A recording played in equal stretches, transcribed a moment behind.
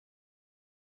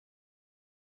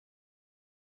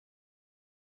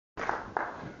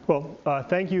Well,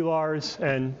 thank you, Lars,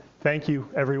 and thank you,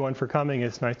 everyone, for coming.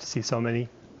 It's nice to see so many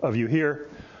of you here.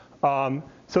 So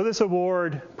this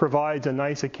award provides a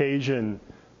nice occasion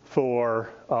for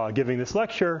giving this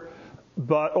lecture,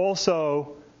 but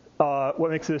also what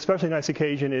makes it an especially nice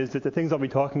occasion is that the things I'll be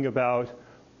talking about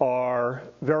are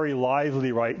very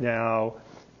lively right now,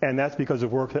 and that's because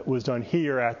of work that was done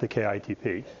here at the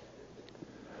KITP.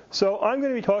 So I'm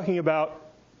going to be talking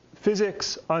about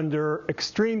physics under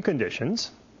extreme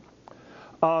conditions.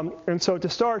 And so to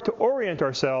start to orient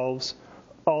ourselves,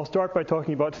 I'll start by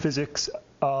talking about physics,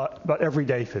 about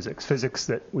everyday physics, physics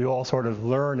that we all sort of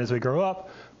learn as we grow up.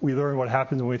 We learn what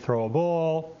happens when we throw a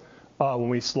ball, when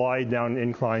we slide down an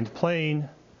inclined plane,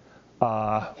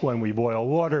 when we boil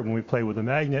water, when we play with a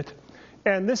magnet.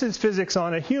 And this is physics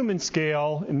on a human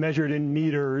scale measured in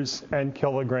meters and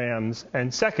kilograms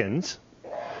and seconds.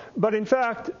 But in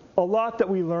fact, a lot that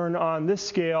we learn on this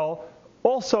scale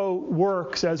also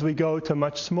works as we go to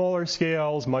much smaller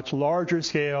scales, much larger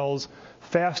scales,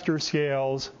 faster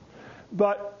scales.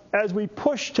 But as we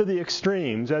push to the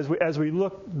extremes, as we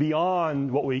look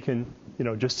beyond what we can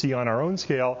just see on our own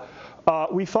scale,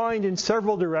 we find in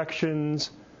several directions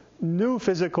new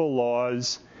physical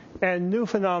laws and new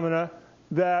phenomena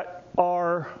that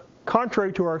are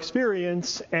contrary to our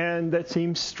experience and that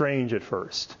seem strange at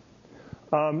first.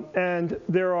 And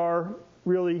there are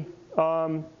really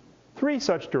three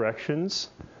such directions: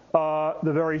 the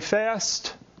very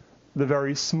fast, the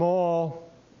very small,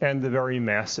 and the very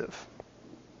massive.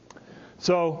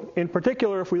 So in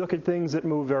particular, if we look at things that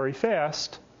move very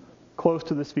fast, close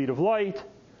to the speed of light,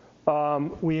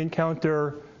 we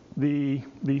encounter the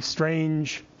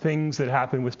strange things that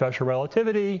happen with special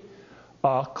relativity.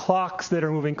 Clocks that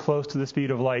are moving close to the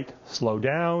speed of light slow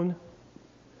down.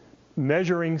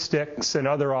 Measuring sticks and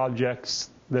other objects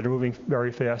that are moving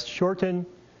very fast shorten.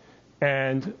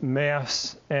 And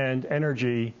mass and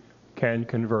energy can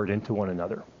convert into one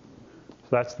another. So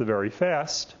that's the very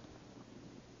fast.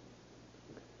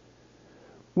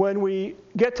 When we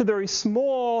get to very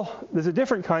small, there's a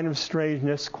different kind of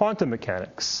strangeness, quantum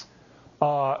mechanics.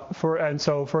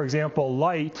 So, for example,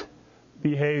 light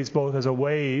behaves both as a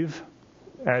wave,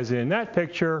 as in that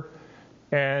picture,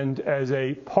 and as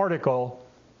a particle,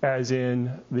 as in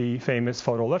the famous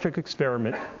photoelectric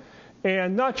experiment.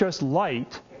 And not just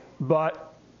light,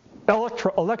 but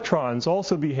electrons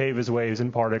also behave as waves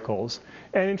and particles.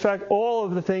 And in fact, all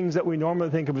of the things that we normally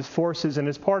think of as forces and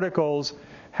as particles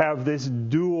have this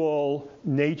dual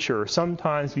nature,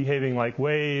 sometimes behaving like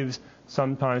waves,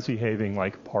 sometimes behaving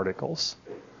like particles.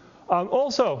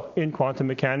 Also, in quantum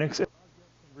mechanics, it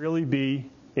can really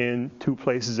be in two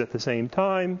places at the same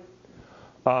time,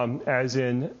 as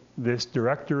in this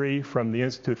directory from the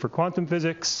Institute for Quantum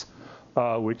Physics,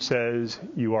 which says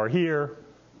you are here,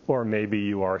 or maybe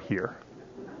you are here.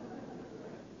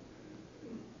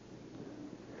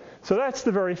 So that's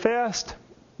the very fast,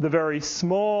 the very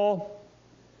small,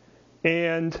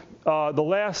 and the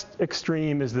last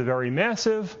extreme is the very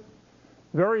massive.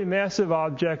 Very massive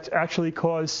objects actually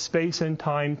cause space and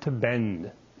time to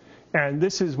bend. And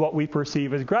this is what we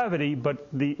perceive as gravity, but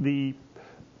the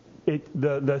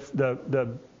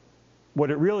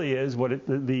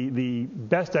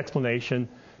best explanation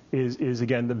is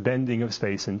again the bending of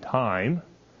space and time.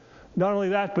 Not only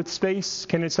that, but space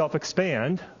can itself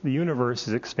expand. The universe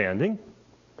is expanding.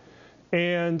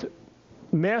 And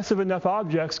massive enough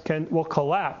objects will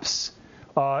collapse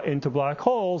into black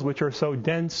holes, which are so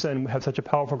dense and have such a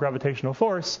powerful gravitational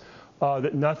force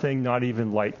that nothing, not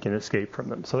even light, can escape from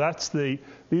them. So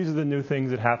these are the new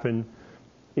things that happen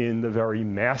in the very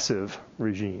massive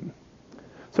regime.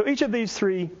 So each of these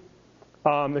three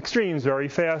extremes, very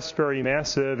fast, very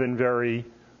massive, and very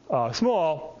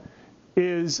small,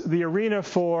 is the arena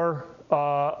for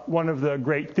one of the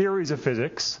great theories of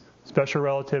physics, special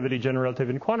relativity, general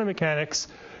relativity, and quantum mechanics.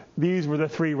 These were the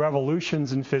three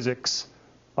revolutions in physics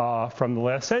from the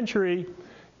last century.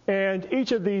 And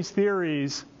each of these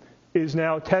theories is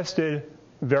now tested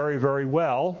very, very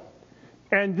well.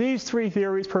 And these three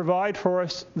theories provide for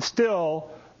us still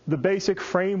the basic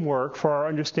framework for our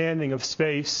understanding of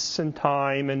space and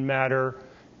time and matter,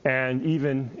 and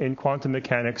even in quantum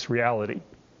mechanics, reality.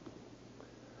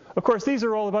 Of course, these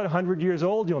are all about 100 years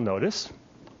old, you'll notice.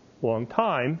 Long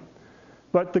time.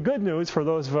 But the good news for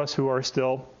those of us who are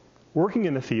still working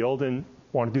in the field and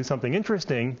want to do something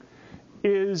interesting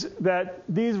is that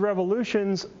these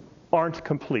revolutions aren't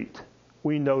complete.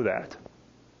 We know that.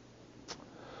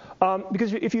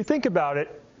 Because if you think about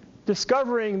it,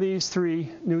 discovering these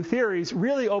three new theories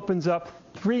really opens up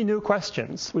three new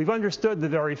questions. We've understood the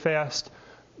very fast,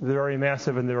 the very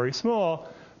massive, and the very small,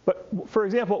 But for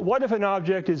example, what if an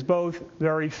object is both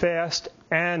very fast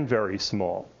and very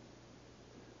small?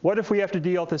 What if we have to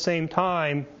deal at the same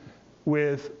time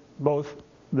with both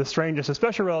the strangeness of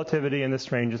special relativity and the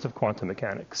strangeness of quantum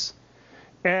mechanics?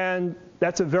 And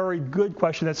that's a very good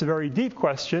question. That's a very deep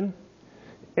question.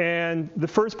 And the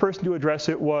first person to address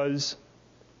it was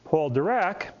Paul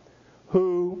Dirac,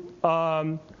 who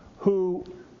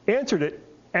answered it.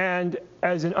 And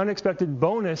as an unexpected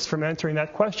bonus from answering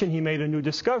that question, he made a new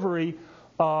discovery,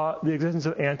 the existence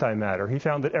of antimatter. He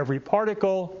found that every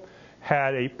particle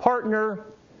had a partner.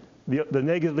 The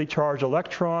negatively charged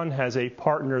electron has a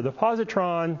partner, the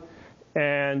positron.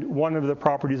 And one of the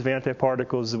properties of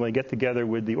antiparticles is when they get together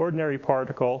with the ordinary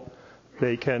particle,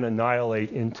 they can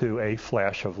annihilate into a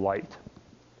flash of light.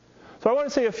 So I want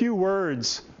to say a few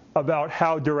words about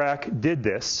how Dirac did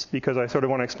this, because I sort of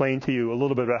want to explain to you a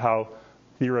little bit about how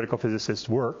theoretical physicists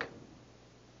work.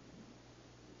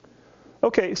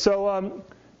 Okay, so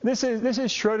this is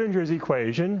Schrödinger's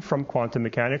equation from quantum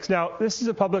mechanics. Now, this is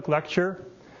a public lecture,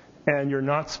 and you're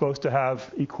not supposed to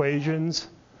have equations,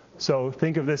 so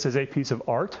think of this as a piece of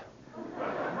art.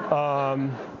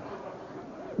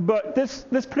 But this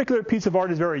particular piece of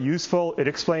art is very useful. It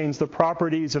explains the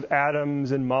properties of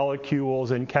atoms and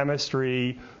molecules and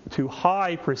chemistry to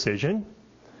high precision.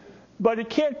 But it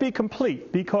can't be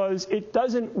complete because it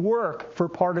doesn't work for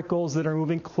particles that are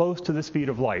moving close to the speed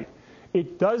of light.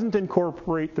 It doesn't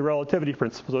incorporate the relativity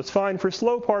principle. So it's fine for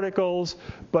slow particles,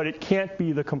 but it can't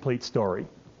be the complete story.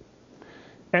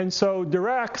 And so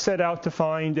Dirac set out to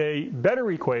find a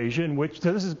better equation,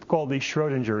 so this is called the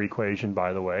Schrödinger equation,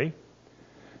 by the way.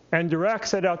 And Dirac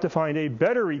set out to find a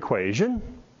better equation,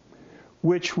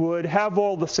 which would have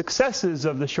all the successes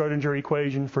of the Schrödinger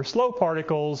equation for slow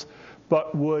particles,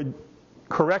 but would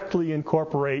correctly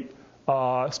incorporate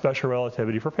special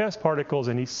relativity for fast particles,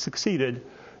 and he succeeded.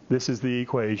 This is the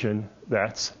equation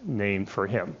that's named for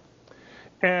him.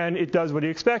 And it does what he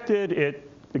expected.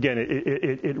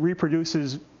 It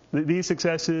reproduces these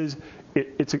successes.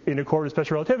 It's in accordance with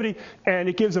special relativity, and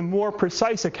it gives a more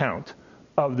precise account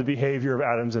of the behavior of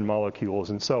atoms and molecules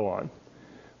and so on.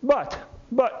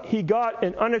 But he got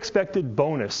an unexpected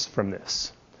bonus from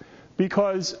this.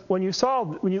 Because when you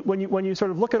sort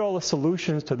of look at all the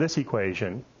solutions to this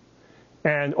equation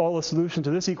and all the solutions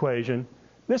to this equation,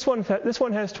 this one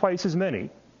has twice as many.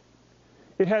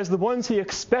 It has the ones he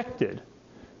expected,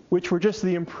 which were just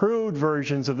the improved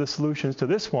versions of the solutions to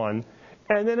this one,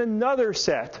 and then another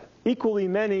set, equally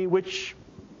many,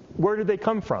 where did they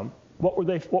come from? What were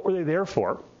they there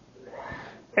for?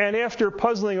 And after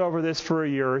puzzling over this for a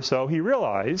year or so, he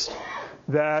realized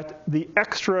that the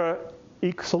extra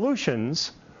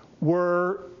solutions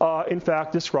were, in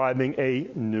fact, describing a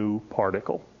new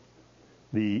particle,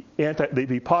 the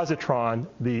positron,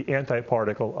 the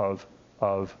antiparticle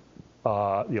of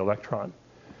the electron.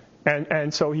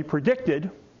 And so he predicted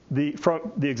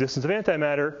from the existence of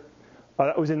antimatter.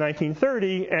 That was in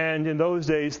 1930, and in those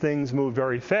days things moved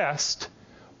very fast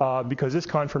because this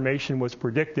confirmation was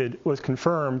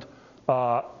confirmed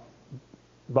by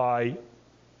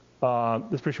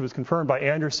this prediction was confirmed by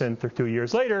Anderson 2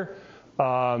 years later.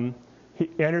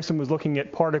 Anderson was looking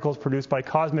at particles produced by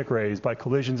cosmic rays, by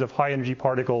collisions of high-energy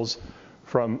particles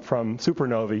from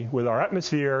supernovae with our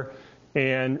atmosphere,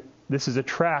 and this is a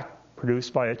track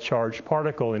produced by a charged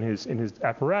particle in his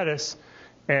apparatus,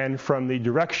 and from the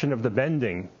direction of the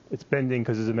bending, it's bending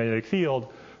because it's a magnetic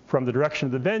field, from the direction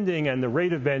of the bending and the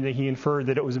rate of bending, he inferred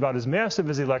that it was about as massive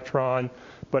as the electron,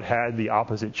 but had the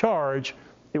opposite charge.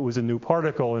 It was a new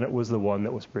particle, and it was the one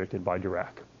that was predicted by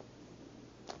Dirac.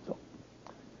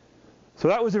 So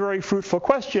that was a very fruitful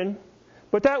question,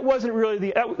 but that wasn't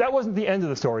really that wasn't the end of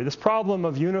the story. This problem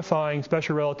of unifying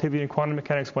special relativity and quantum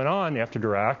mechanics went on after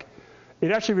Dirac.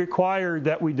 It actually required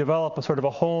that we develop a sort of a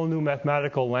whole new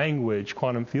mathematical language,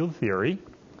 quantum field theory.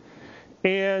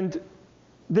 And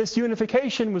this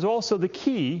unification was also the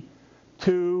key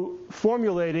to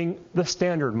formulating the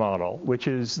Standard Model, which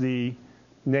is the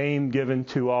name given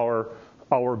to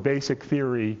our basic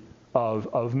theory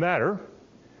of matter.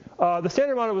 The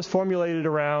Standard Model was formulated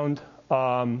around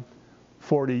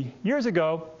 40 years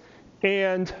ago,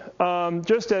 and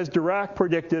just as Dirac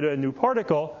predicted a new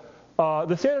particle,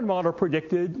 the Standard Model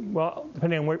predicted, well,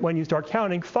 depending on when you start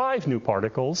counting, 5 new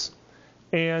particles,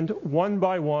 and one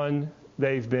by one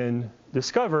they've been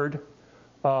discovered.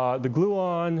 The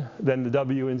gluon, then the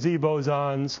W and Z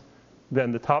bosons,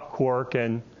 then the top quark,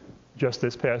 and just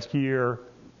this past year,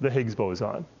 the Higgs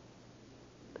boson.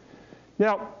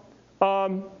 Now,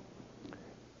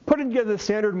 putting together the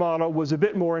Standard Model was a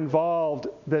bit more involved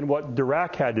than what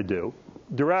Dirac had to do.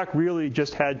 Dirac really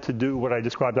just had to do what I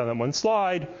described on that one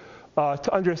slide,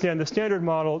 To understand the Standard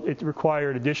Model, it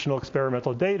required additional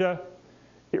experimental data.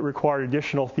 It required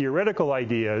additional theoretical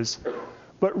ideas.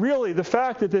 But really, the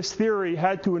fact that this theory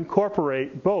had to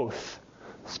incorporate both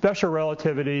special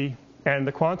relativity and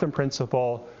the quantum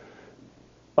principle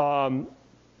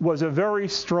was a very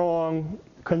strong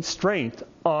constraint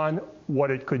on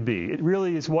what it could be. It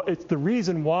really is it's the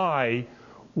reason why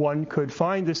one could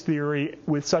find this theory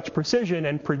with such precision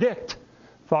and predict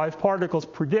 5 particles,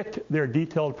 predict their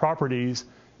detailed properties,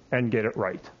 and get it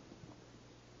right.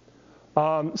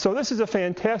 So this is a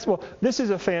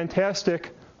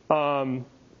fantastic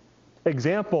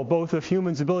example both of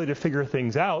humans' ability to figure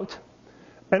things out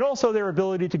and also their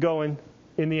ability to go and,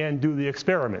 in the end, do the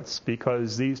experiments,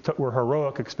 because these were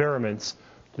heroic experiments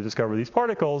to discover these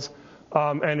particles.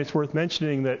 And it's worth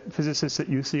mentioning that physicists at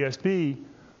UCSB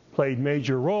played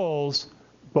major roles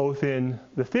both in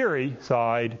the theory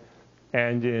side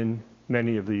and in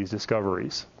many of these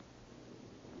discoveries.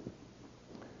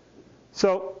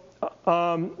 So,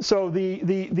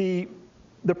 the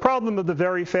problem of the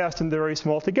very fast and the very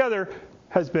small together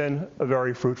has been a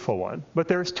very fruitful one. But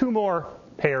there's 2 more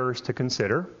pairs to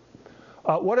consider.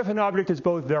 What if an object is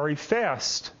both very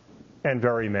fast and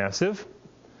very massive?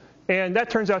 And that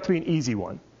turns out to be an easy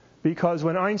one, because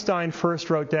when Einstein first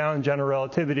wrote down general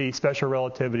relativity, special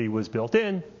relativity was built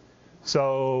in,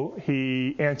 so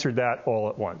he answered that all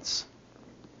at once.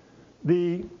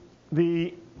 The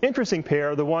interesting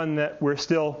pair, the one that we're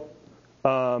still,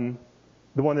 the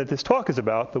one that this talk is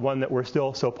about, the one that we're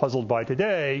still so puzzled by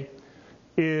today,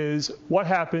 is what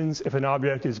happens if an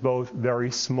object is both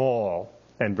very small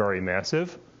and very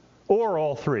massive, or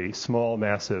all 3, small,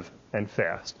 massive, and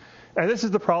fast. And this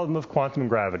is the problem of quantum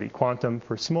gravity. Quantum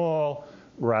for small,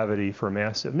 gravity for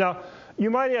massive. Now, you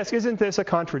might ask, isn't this a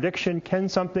contradiction? Can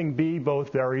something be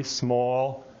both very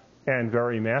small and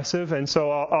very massive? And so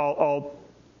I'll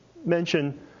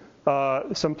mention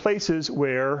some places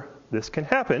where this can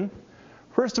happen.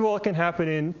 First of all, it can happen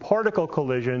in particle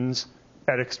collisions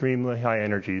at extremely high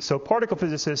energies. So particle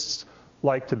physicists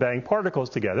like to bang particles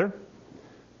together.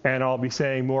 And I'll be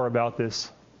saying more about this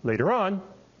later on.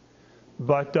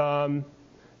 But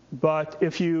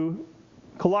if you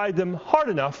collide them hard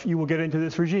enough, you will get into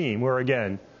this regime where,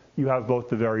 again, you have both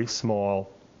the very small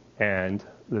and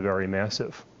the very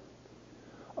massive.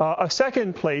 A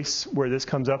second place where this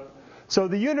comes up, so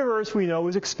the universe we know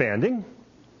is expanding.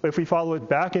 If we follow it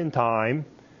back in time,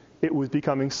 it was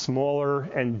becoming smaller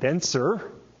and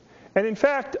denser. And in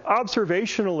fact,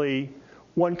 observationally,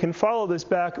 one can follow this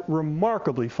back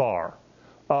remarkably far.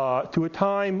 To a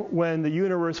time when the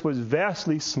universe was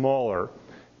vastly smaller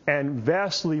and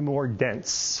vastly more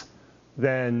dense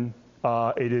than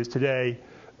it is today.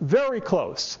 Very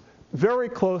close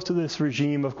to this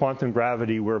regime of quantum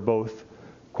gravity where both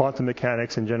quantum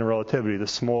mechanics and general relativity, the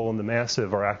small and the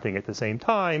massive, are acting at the same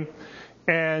time.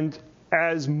 And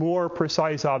as more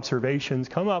precise observations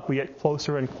come up, we get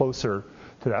closer and closer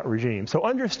to that regime. So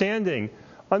understanding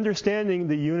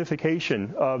the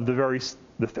unification of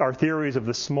our theories of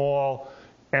the small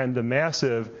and the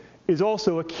massive is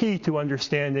also a key to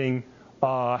understanding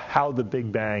how the Big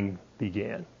Bang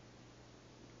began.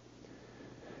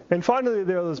 And finally,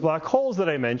 there are those black holes that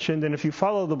I mentioned. And if you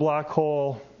follow the black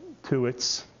hole to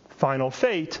its final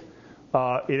fate,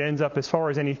 it ends up, as far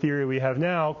as any theory we have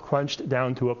now, crunched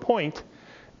down to a point.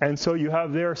 And so you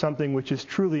have there something which is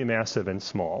truly massive and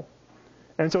small.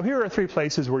 And so here are 3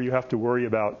 places where you have to worry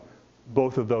about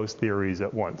both of those theories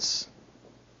at once.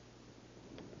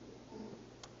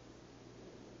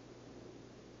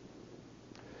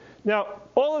 Now,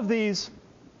 all of these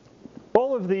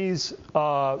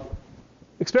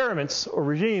experiments or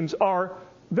regimes are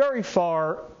very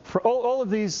far. All of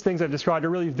these things I've described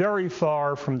are really very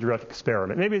far from direct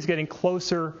experiment. Maybe it's getting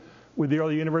closer with the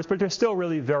early universe, but they're still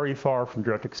really very far from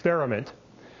direct experiment.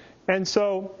 And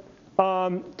so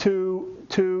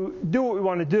to do what we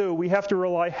want to do, we have to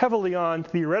rely heavily on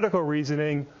theoretical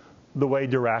reasoning the way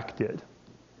Dirac did.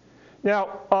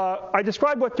 Now, I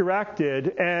described what Dirac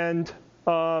did, and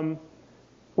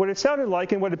what it sounded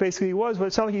like and what it basically was,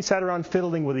 it sounded like he sat around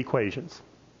fiddling with equations.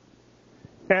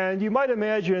 And you might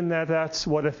imagine that that's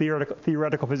what a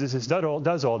theoretical physicist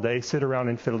does all day, sit around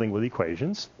and fiddling with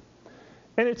equations.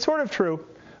 And it's sort of true.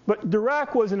 But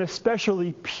Dirac was an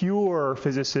especially pure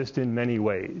physicist in many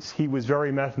ways. He was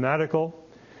very mathematical.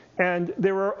 And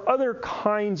there are other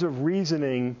kinds of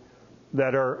reasoning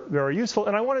that are very useful.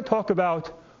 And I want to talk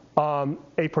about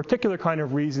a particular kind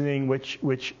of reasoning which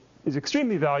is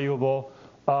extremely valuable,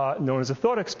 known as a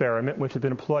thought experiment, which has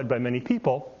been employed by many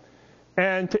people.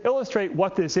 And to illustrate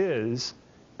what this is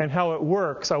and how it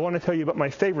works, I want to tell you about my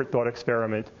favorite thought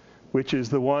experiment, which is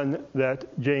the one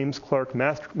that James Clerk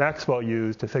Maxwell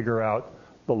used to figure out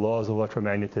the laws of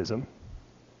electromagnetism.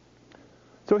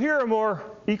 So here are more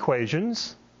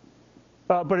equations,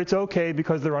 but it's OK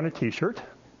because they're on a T-shirt.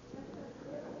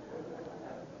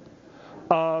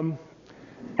 And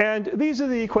these are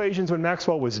the equations when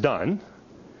Maxwell was done.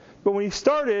 But when he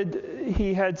started,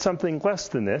 he had something less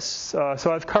than this.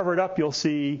 So I've covered up, you'll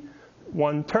see,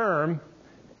 one term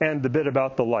and the bit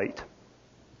about the light.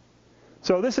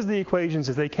 So this is the equations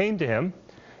as they came to him.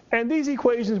 And these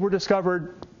equations were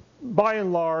discovered, by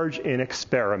and large, in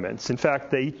experiments. In fact,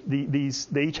 they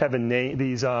each have a name.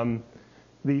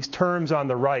 These terms on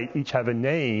the right each have a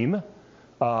name.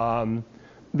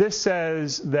 This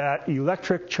says that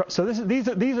these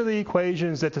are the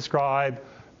equations that describe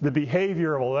the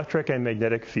behavior of electric and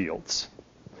magnetic fields.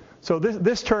 So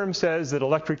this term says that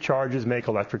electric charges make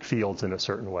electric fields in a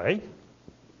certain way.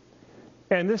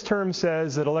 And this term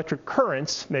says that electric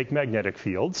currents make magnetic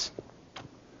fields.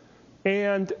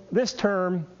 And this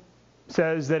term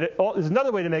says that there's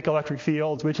another way to make electric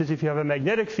fields, which is if you have a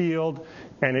magnetic field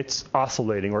and it's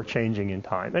oscillating or changing in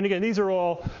time. And again, these are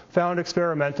all found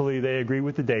experimentally. They agree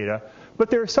with the data. But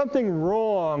there's something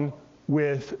wrong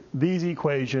with these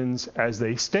equations as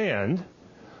they stand.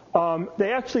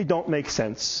 They actually don't make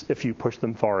sense if you push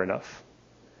them far enough.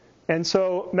 And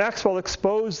so Maxwell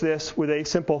exposed this with a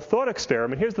simple thought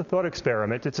experiment. Here's the thought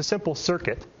experiment. It's a simple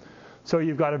circuit. So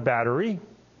you've got a battery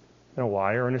and a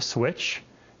wire and a switch.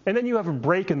 And then you have a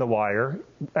break in the wire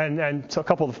and so a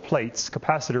couple of plates,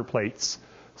 capacitor plates.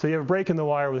 So you have a break in the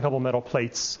wire with a couple of metal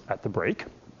plates at the break.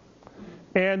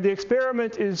 And the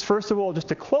experiment is, first of all, just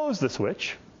to close the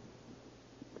switch.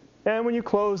 And when you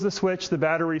close the switch, the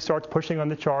battery starts pushing on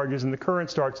the charges and the current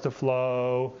starts to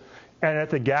flow. And at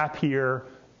the gap here,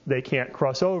 they can't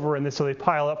cross over, and so they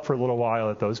pile up for a little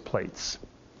while at those plates.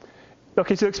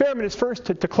 OK, so the experiment is first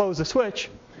to close the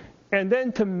switch, and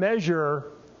then to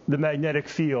measure the magnetic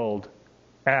field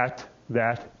at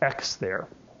that x there.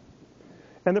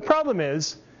 And the problem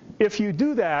is, if you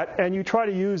do that and you try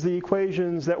to use the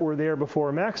equations that were there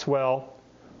before Maxwell,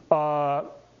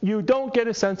 you don't get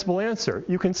a sensible answer.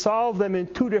 You can solve them in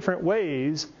two different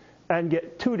ways and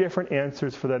get two different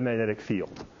answers for the magnetic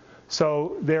field.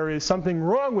 So there is something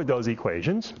wrong with those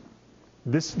equations.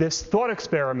 This thought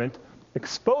experiment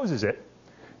exposes it,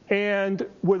 and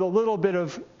with a little bit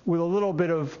of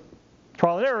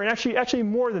trial and error, and actually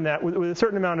more than that, with a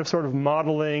certain amount of sort of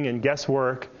modeling and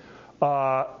guesswork,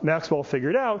 Maxwell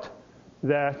figured out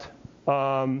that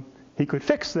he could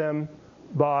fix them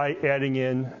by adding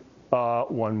in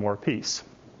one more piece.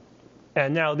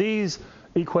 And now these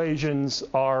equations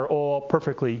are all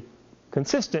perfectly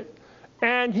consistent.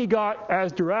 And he got,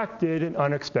 as Dirac did, an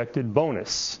unexpected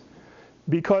bonus.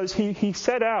 Because he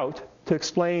set out to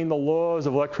explain the laws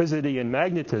of electricity and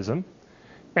magnetism.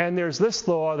 And there's this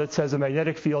law that says a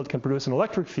magnetic field can produce an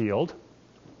electric field.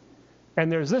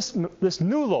 And there's this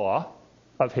new law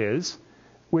of his,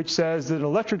 which says that an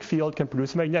electric field can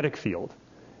produce a magnetic field.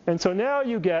 And so now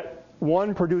you get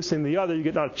one producing the other. You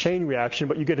get not a chain reaction,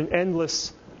 but you get an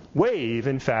endless wave,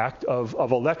 in fact, of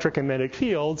electric and magnetic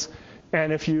fields.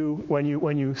 And when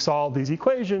you solve these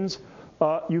equations,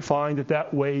 you find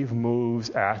that wave moves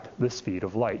at the speed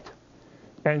of light.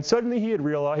 And suddenly he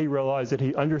realized that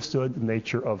he understood the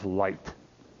nature of light,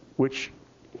 which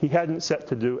he hadn't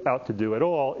set out to do at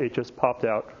all. It just popped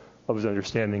out of his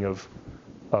understanding of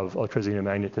electricity and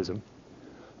magnetism.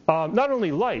 Not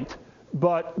only light,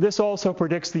 but this also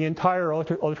predicts the entire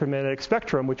electromagnetic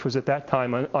spectrum, which was at that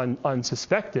time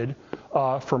unsuspected,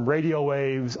 from radio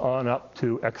waves on up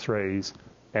to X-rays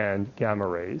and gamma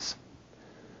rays.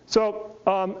 So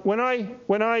when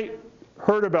I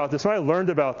heard about this, when I learned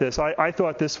about this, I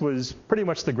thought this was pretty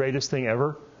much the greatest thing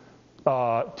ever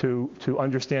to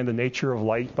understand the nature of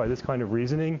light by this kind of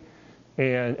reasoning.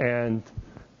 And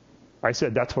I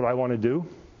said, that's what I want to do.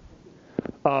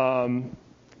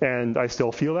 And I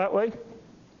still feel that way.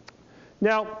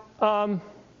 Now,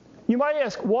 you might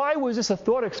ask, why was this a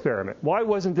thought experiment? Why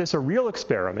wasn't this a real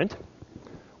experiment?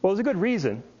 Well, there's a good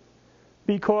reason.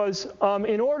 Because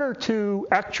in order to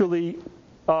actually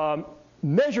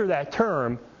measure that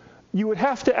term, you would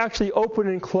have to actually open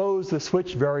and close the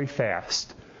switch very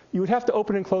fast. You would have to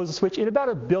open and close the switch in about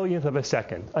a billionth of a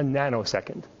second, a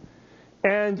nanosecond.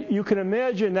 And you can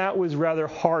imagine that was rather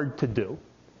hard to do.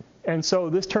 And so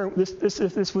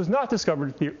this was not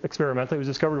discovered experimentally. It was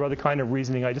discovered by the kind of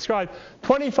reasoning I described.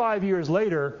 25 years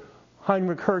later,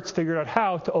 Heinrich Hertz figured out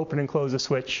how to open and close a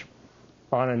switch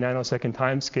on a nanosecond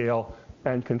time scale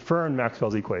and confirmed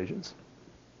Maxwell's equations.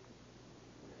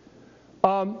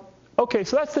 OK,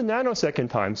 so that's the nanosecond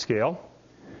time scale.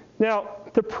 Now,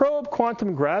 to probe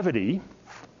quantum gravity,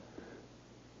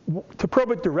 to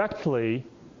probe it directly,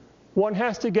 one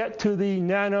has to get to the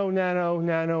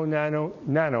nanosecond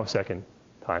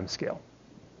time scale.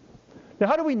 Now,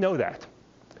 how do we know that?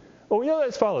 Well, we know that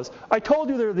as follows. I told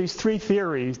you there are these three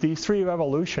theories, these three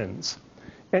revolutions.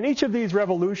 And each of these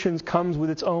revolutions comes with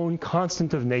its own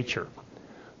constant of nature.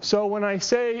 So when I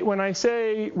say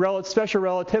special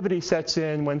relativity sets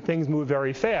in when things move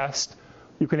very fast,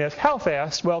 you can ask how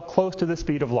fast? Well, close to the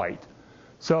speed of light.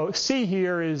 So c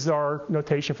here is our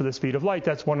notation for the speed of light.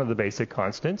 That's one of the basic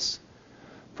constants.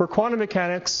 For quantum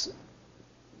mechanics,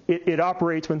 it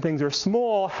operates when things are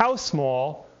small. How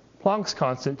small? Planck's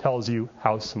constant tells you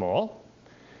how small.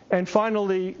 And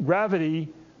finally,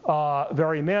 gravity,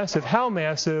 very massive. How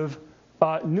massive?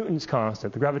 Newton's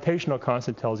constant. The gravitational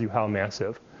constant tells you how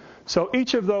massive. So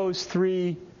each of those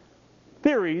three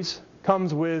theories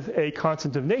comes with a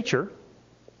constant of nature.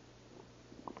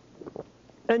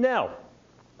 And now,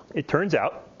 it turns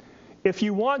out, if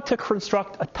you want to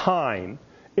construct a time,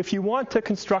 if you want to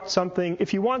construct something,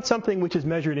 if you want something which is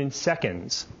measured in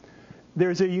seconds,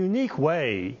 there's a unique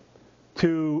way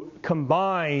to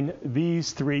combine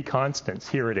these three constants.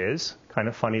 Here it is, kind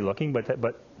of funny looking, but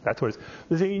that's what it is.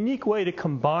 There's a unique way to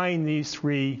combine these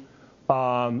three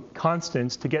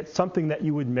constants to get something that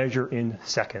you would measure in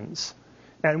seconds.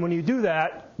 And when you do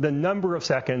that, the number of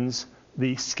seconds,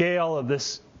 the scale of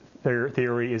this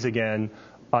theory is, again,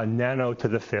 a nano to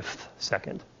the fifth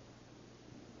second.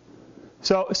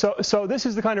 So this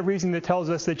is the kind of reasoning that tells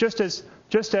us that just as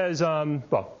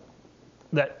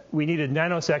that we needed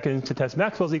nanoseconds to test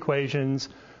Maxwell's equations,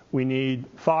 we need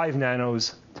 5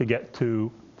 nanos to get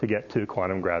to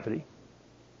quantum gravity.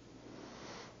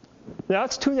 Now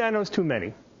that's 2 nanos too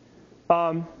many.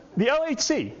 The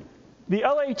LHC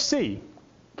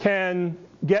can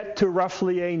get to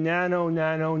roughly a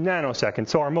nanosecond.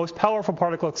 So our most powerful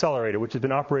particle accelerator, which has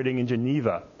been operating in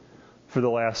Geneva for the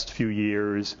last few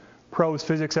years, probes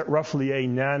physics at roughly a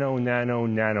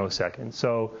nanosecond.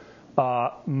 So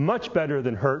much better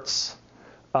than Hertz,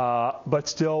 but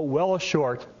still well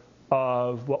short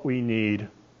of what we need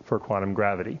for quantum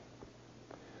gravity.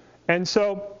 And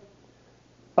so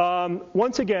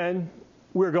once again,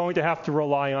 we're going to have to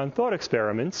rely on thought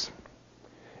experiments.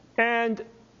 And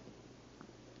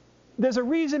there's a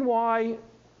reason why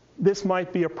this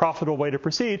might be a profitable way to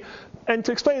proceed. And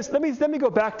to explain this, let me go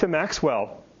back to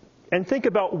Maxwell and think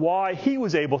about why he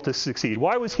was able to succeed.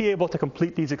 Why was he able to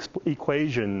complete these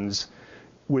equations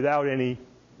without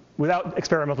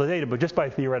experimental data, but just by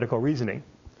theoretical reasoning?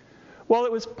 Well,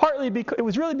 it was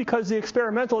really because the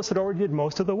experimentalists had already did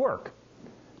most of the work.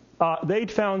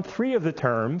 They'd found 3 of the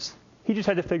terms. He just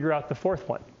had to figure out the 4th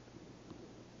one.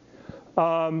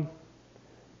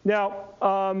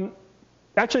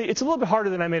 Actually, it's a little bit harder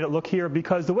than I made it look here,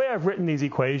 because the way I've written these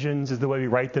equations is the way we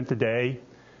write them today.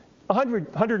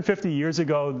 150 years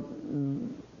ago,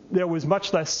 there was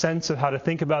much less sense of how to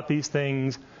think about these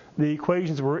things. The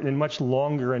equations were written in much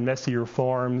longer and messier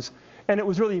forms, and it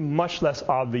was really much less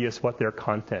obvious what their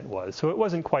content was. So it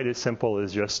wasn't quite as simple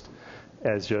as just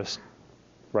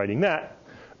writing that.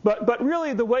 But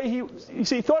really, the way you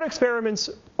see, thought experiments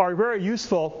are very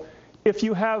useful if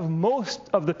you have most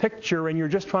of the picture and you're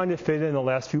just trying to fit in the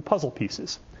last few puzzle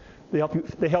pieces.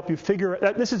 They help you figure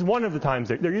out. This is one of the times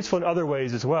they're useful in other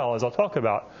ways as well, as I'll talk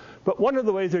about. But one of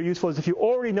the ways they're useful is if you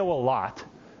already know a lot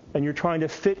and you're trying to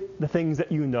fit the things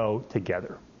that you know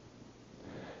together.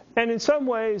 And in some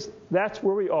ways, that's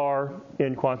where we are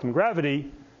in quantum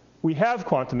gravity. We have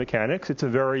quantum mechanics. It's a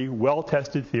very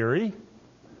well-tested theory.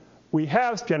 We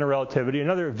have general relativity,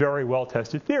 another very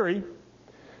well-tested theory.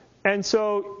 And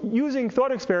so using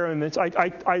thought experiments,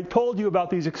 I told you about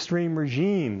these extreme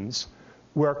regimes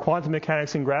where quantum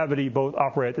mechanics and gravity both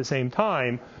operate at the same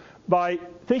time. By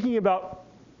thinking about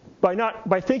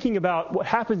what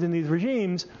happens in these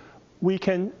regimes, we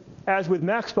can, as with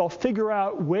Maxwell, figure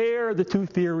out where the 2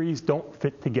 theories don't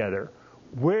fit together,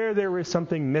 where there is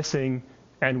something missing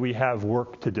and we have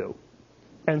work to do.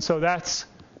 And so that's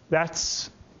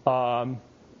what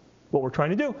we're trying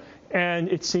to do. And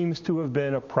it seems to have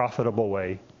been a profitable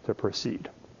way to proceed.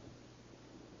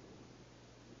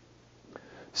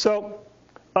 So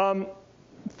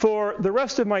for the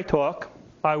rest of my talk,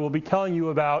 I will be telling you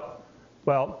about,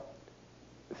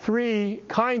 3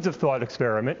 kinds of thought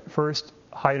experiment. First,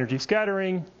 high-energy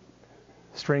scattering,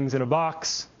 strings in a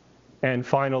box, and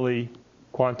finally,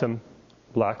 quantum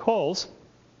black holes.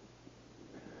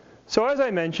 So as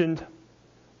I mentioned,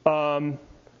 particle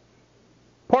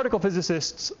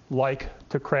physicists like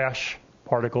to crash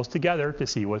particles together to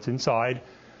see what's inside.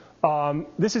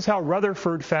 This is how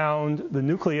Rutherford found the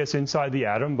nucleus inside the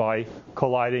atom by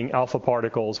colliding alpha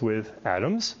particles with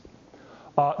atoms.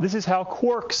 This is how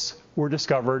quarks were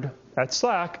discovered at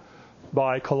SLAC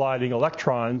by colliding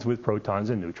electrons with protons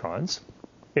and neutrons.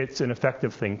 It's an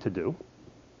effective thing to do.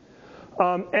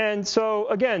 And so,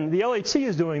 again, the LHC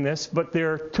is doing this, but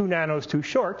they're 2 nanos too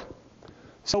short.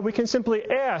 So we can simply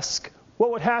ask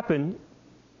what would happen,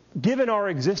 given our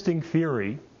existing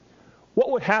theory,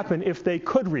 what would happen if they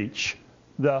could reach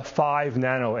the 5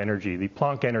 nano energy, the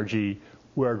Planck energy,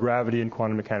 where gravity and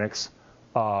quantum mechanics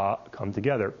come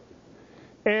together.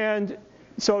 And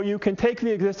so you can take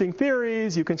the existing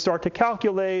theories, you can start to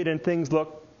calculate, and things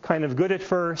look kind of good at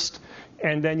first.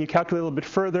 And then you calculate a little bit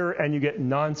further, and you get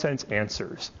nonsense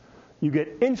answers. You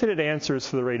get infinite answers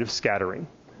for the rate of scattering,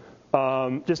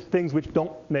 just things which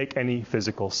don't make any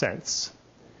physical sense.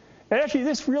 And actually,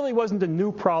 this really wasn't a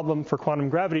new problem for quantum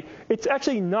gravity. It's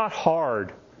actually not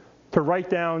hard to write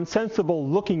down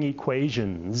sensible-looking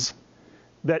equations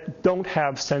that don't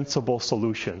have sensible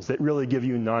solutions, that really give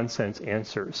you nonsense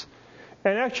answers.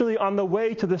 And actually, on the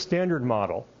way to the Standard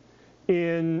Model,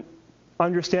 in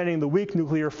understanding the weak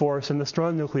nuclear force and the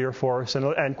strong nuclear force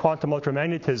and quantum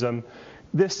electromagnetism,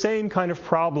 this same kind of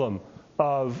problem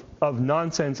of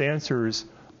nonsense answers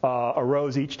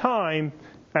arose each time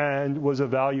and was a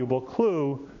valuable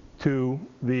clue to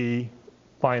the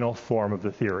final form of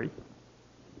the theory.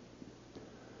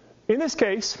 In this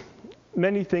case,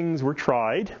 many things were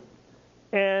tried,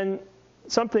 and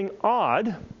something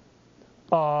odd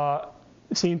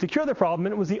seemed to cure the problem,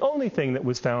 and it was the only thing that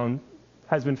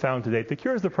has been found to date that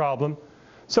cures the problem.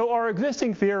 So our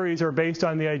existing theories are based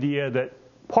on the idea that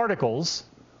particles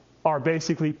are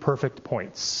basically perfect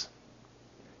points.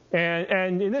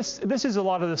 And in this is a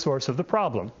lot of the source of the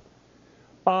problem.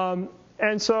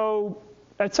 And so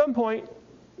at some point,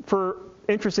 for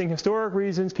interesting historic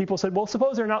reasons, people said, well,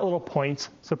 suppose they're not little points.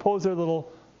 Suppose they're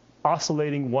little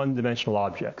oscillating one-dimensional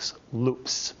objects,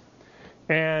 loops.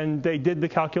 And they did the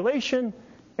calculation,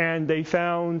 and they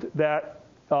found that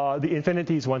the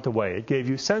infinities went away. It gave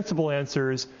you sensible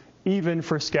answers, even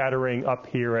for scattering up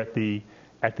here at the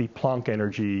Planck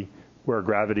energy, where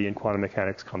gravity and quantum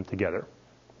mechanics come together.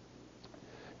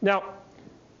 Now,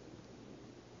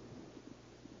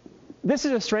 this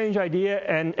is a strange idea,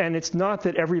 and it's not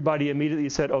that everybody immediately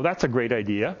said, oh, that's a great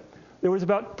idea. There was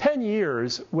about 10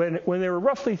 years when there were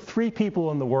roughly 3 people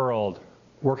in the world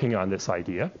working on this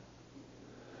idea.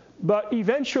 But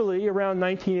eventually, around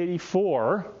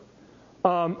 1984,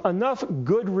 enough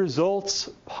good results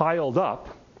piled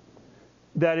up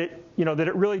that it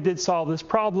really did solve this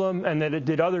problem, and that it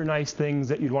did other nice things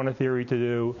that you'd want a theory to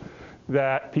do,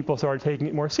 that people started taking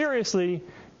it more seriously.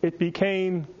 It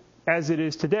became, as it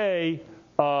is today,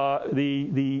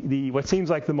 what seems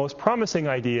like the most promising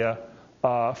idea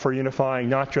for unifying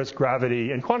not just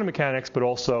gravity and quantum mechanics, but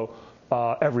also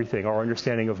everything, our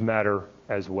understanding of matter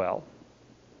as well.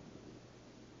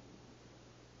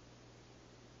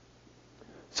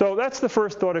 So that's the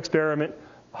first thought experiment,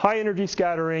 high energy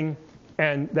scattering,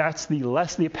 and that's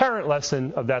the apparent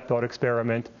lesson of that thought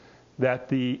experiment, that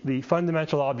the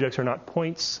fundamental objects are not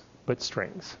points, but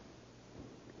strings.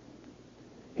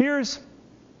 Here's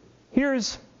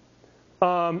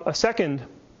a second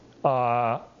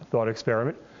thought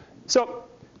experiment. So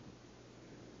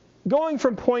going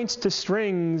from points to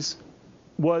strings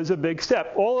was a big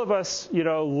step. All of us,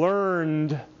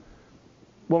 learned,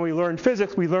 when we learned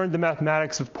physics, we learned the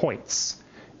mathematics of points.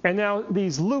 And now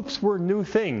these loops were new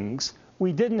things.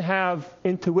 We didn't have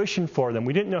intuition for them.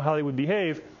 We didn't know how they would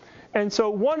behave. And so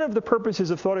one of the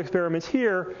purposes of thought experiments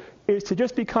here is to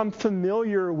just become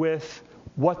familiar with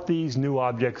what these new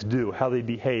objects do, how they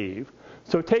behave.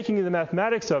 So taking the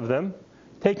mathematics of them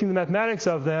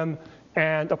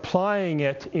and applying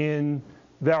it in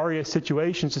various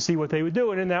situations to see what they would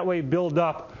do, and in that way build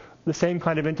up the same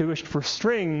kind of intuition for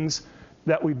strings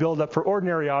that we build up for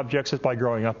ordinary objects just by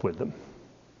growing up with them.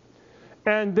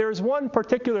 And there's one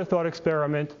particular thought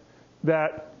experiment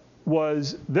that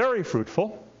was very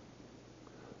fruitful,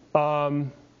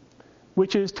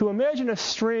 which is to imagine a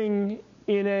string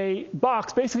in a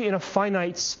box, basically in a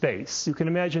finite space. You can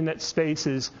imagine that space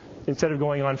is, instead of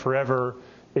going on forever,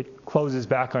 it closes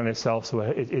back on itself, so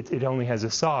it only has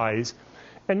a size.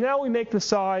 And now we make the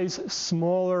size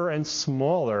smaller and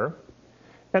smaller.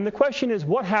 And the question is,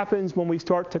 what happens when we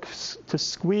start to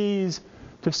squeeze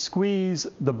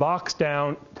the box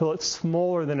down till it's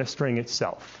smaller than a string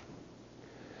itself?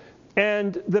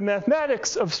 And the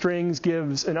mathematics of strings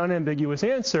gives an unambiguous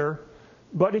answer,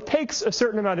 but it takes a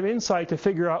certain amount of insight to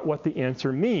figure out what the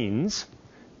answer means.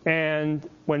 And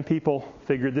when people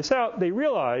figured this out, they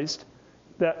realized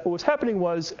that what was happening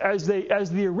was as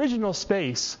the original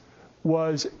space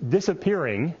was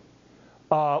disappearing,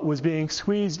 was being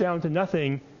squeezed down to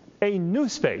nothing, a new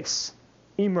space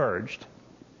emerged.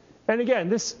 And again,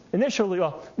 this initially,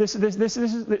 this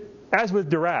is as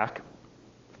with Dirac,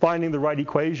 finding the right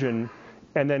equation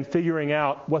and then figuring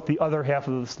out what the other half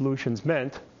of the solutions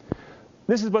meant.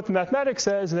 This is what the mathematics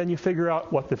says, and then you figure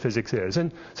out what the physics is.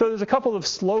 And so there's a couple of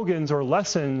slogans or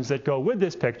lessons that go with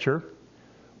this picture.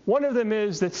 One of them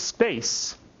is that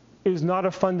space is not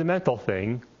a fundamental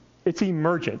thing. It's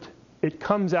emergent. It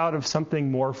comes out of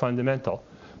something more fundamental.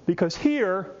 Because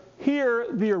here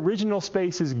the original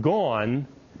space is gone,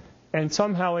 and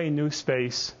somehow a new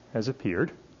space has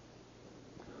appeared.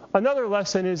 Another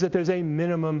lesson is that there's a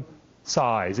minimum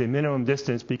size, a minimum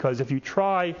distance, because if you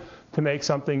try to make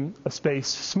a space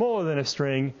smaller than a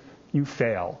string, you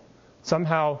fail.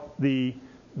 Somehow the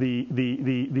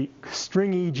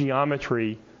stringy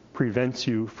geometry prevents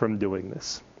you from doing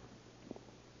this.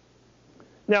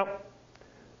 Now,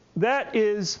 that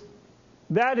was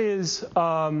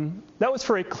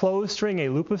for a closed string, a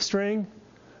loop of string.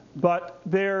 But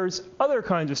there's other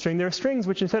kinds of string. There are strings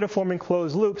which, instead of forming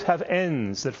closed loops, have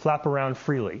ends that flap around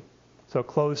freely. So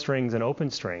closed strings and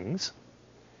open strings.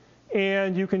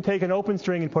 And you can take an open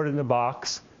string and put it in a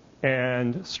box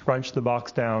and scrunch the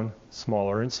box down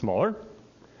smaller and smaller.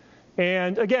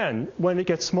 And again, when it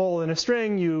gets smaller than a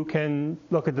string, you can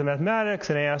look at the mathematics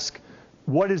and ask,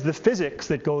 what is the physics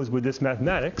that goes with this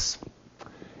mathematics?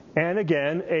 And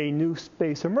again, a new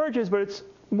space emerges, but it's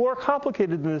more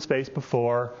complicated than the space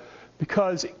before,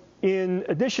 because in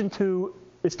addition to,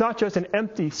 it's not just an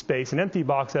empty space, an empty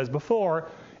box as before,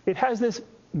 it has this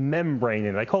membrane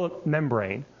in it. I call it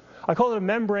membrane. I call it a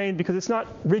membrane because it's not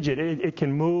rigid. It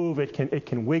can move, it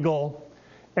can wiggle.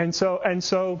 And so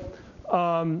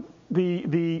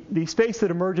the space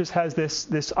that emerges has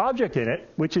this object in it,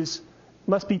 which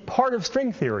must be part of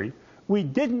string theory. We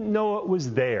didn't know it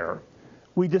was there.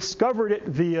 We discovered it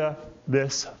via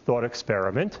this thought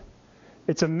experiment.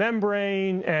 It's a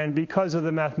membrane, and because of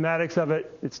the mathematics of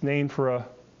it, it's named for a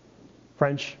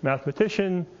French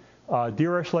mathematician,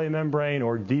 Dirac membrane,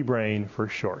 or D-brane for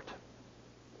short.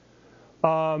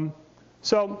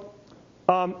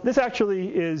 This actually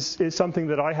is something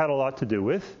that I had a lot to do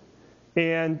with.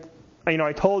 And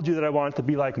I told you that I wanted to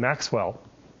be like Maxwell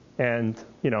and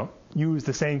use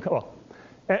the same.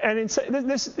 And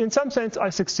in some sense, I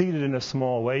succeeded in a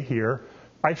small way here.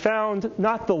 I found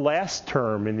not the last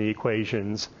term in the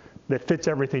equations that fits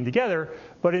everything together,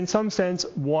 but in some sense,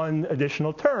 one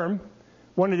additional term,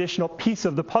 one additional piece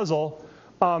of the puzzle.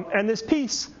 And this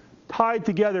piece tied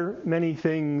together many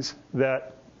things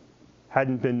that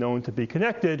hadn't been known to be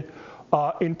connected,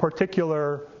 in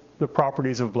particular, the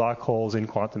properties of black holes in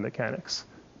quantum mechanics,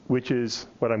 which is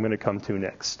what I'm going to come to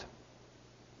next.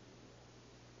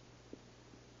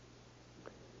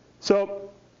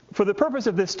 So for the purpose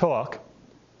of this talk,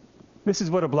 this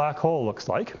is what a black hole looks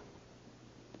like.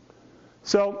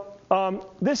 So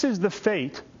this is the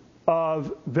fate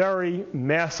of very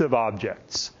massive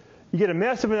objects. You get a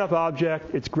massive enough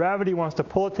object, its gravity wants to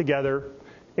pull it together,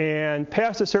 and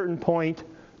past a certain point,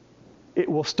 it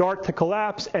will start to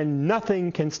collapse, and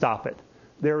nothing can stop it.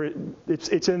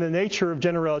 It's in the nature of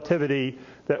general relativity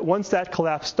that once that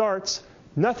collapse starts,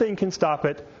 nothing can stop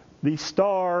it. The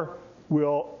star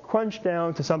will crunch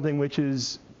down to something which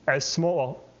is as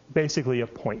small, basically a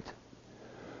point.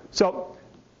 So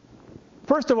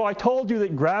first of all, I told you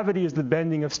that gravity is the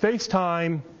bending of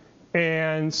space-time.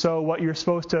 And so what you're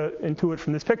supposed to intuit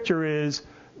from this picture is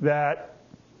that,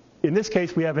 in this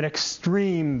case, we have an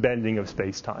extreme bending of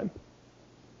space-time.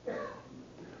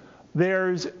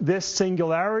 There's this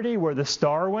singularity where the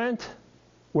star went,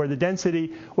 where the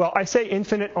density, well, I say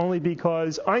infinite only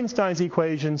because Einstein's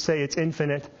equations say it's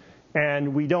infinite,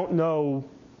 and we don't know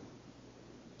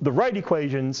the right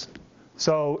equations,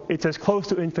 so it's as close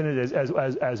to infinite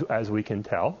as we can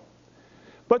tell.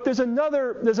 But there's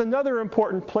another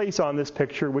important place on this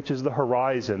picture, which is the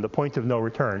horizon, the point of no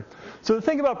return. So the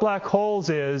thing about black holes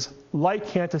is light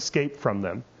can't escape from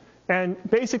them. And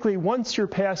basically, once you're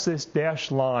past this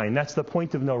dashed line, that's the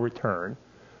point of no return.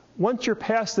 Once you're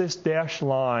past this dashed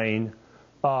line,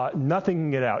 nothing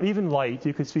can get out. Even light.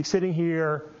 You could be sitting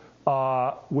here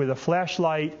with a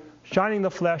flashlight, shining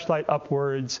the flashlight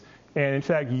upwards, and in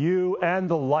fact, you and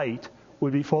the light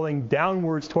would be falling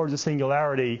downwards towards the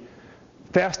singularity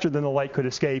faster than the light could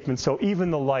escape, and so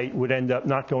even the light would end up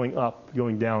not going up,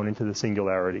 going down into the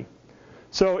singularity.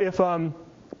 So if one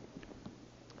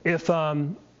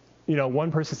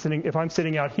person sitting, if I'm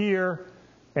sitting out here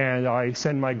and I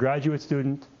send my graduate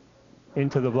student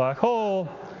into the black hole,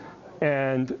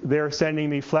 and they're sending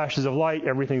me flashes of light.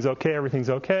 Everything's OK, everything's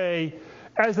OK.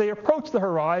 As they approach the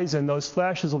horizon, those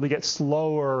flashes will get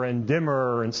slower and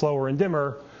dimmer and slower and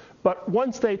dimmer. But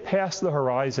once they pass the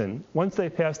horizon,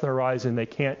 they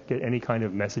can't get any kind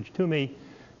of message to me.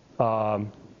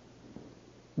 Again,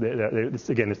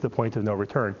 it's the point of no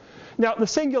return. Now, the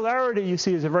singularity, you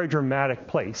see, is a very dramatic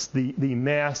place. The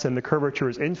mass and the curvature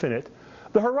is infinite.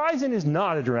 The horizon is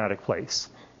not a dramatic place.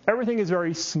 Everything is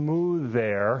very smooth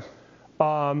there.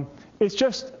 It's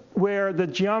just where the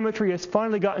geometry has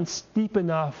finally gotten steep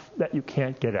enough that you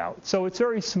can't get out. So it's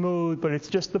very smooth, but it's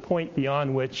just the point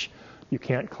beyond which you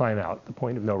can't climb out, the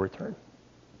point of no return.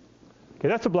 Okay,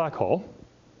 that's a black hole.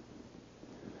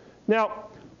 Now,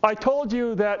 I told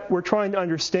you that we're trying to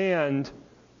understand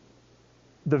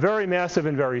the very massive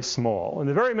and very small. And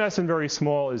the very massive and very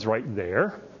small is right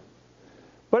there.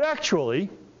 But actually,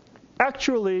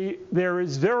 there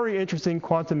is very interesting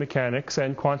quantum mechanics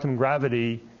and quantum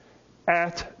gravity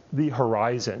at the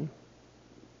horizon.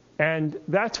 And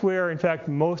that's where, in fact,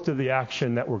 most of the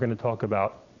action that we're going to talk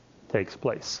about takes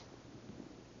place.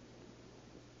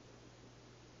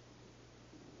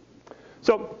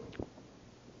 So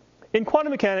in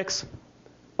quantum mechanics,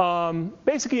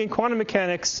 basically in quantum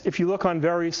mechanics, if you look on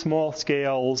very small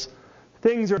scales,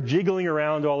 things are jiggling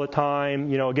around all the time.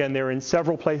 You know, again, they're in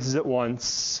several places at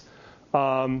once.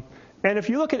 And if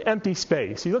you look at empty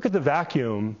space, you look at the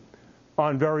vacuum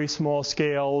on very small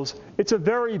scales, it's a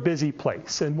very busy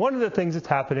place. And one of the things that's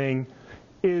happening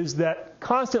is that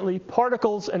constantly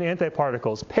particles and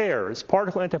antiparticles, pairs,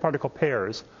 particle-antiparticle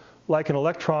pairs, like an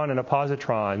electron and a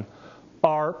positron,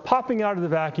 are popping out of the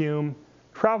vacuum,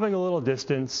 traveling a little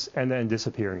distance, and then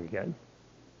disappearing again.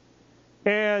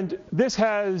 And this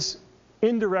has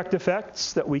indirect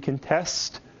effects that we can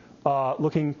test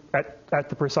looking at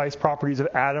the precise properties of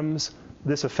atoms.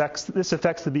 This affects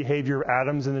the behavior of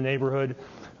atoms in the neighborhood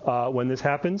when this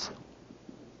happens.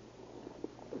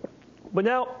 But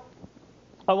now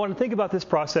I want to think about this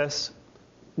process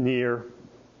near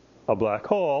a black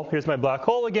hole. Here's my black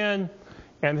hole again.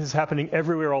 And this is happening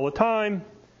everywhere all the time.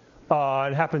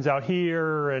 It happens out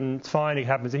here, and it's fine. It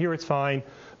happens here, it's fine.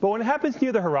 But when it happens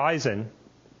near the horizon,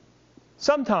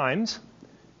 sometimes,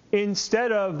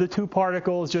 instead of the two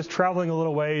particles just traveling a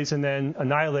little ways and then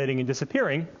annihilating and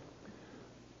disappearing,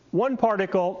 one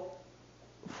particle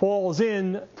falls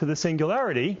in to the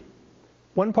singularity.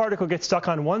 One particle gets stuck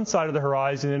on one side of the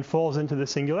horizon and falls into the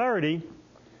singularity,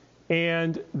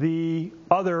 and the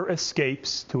other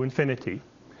escapes to infinity.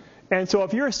 And so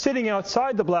if you're sitting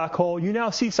outside the black hole, you now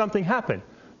see something happen.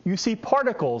 You see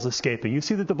particles escaping. You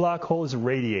see that the black hole is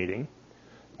radiating.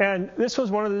 And this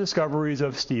was one of the discoveries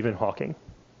of Stephen Hawking,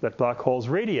 that black holes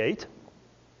radiate.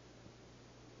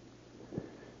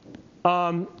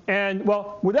 And,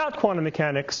 well, without quantum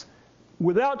mechanics,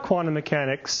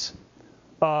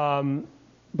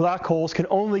 black holes can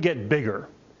only get bigger.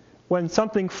 When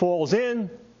something falls in,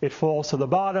 it falls to the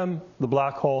bottom. The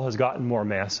black hole has gotten more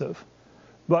massive.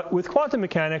 But with quantum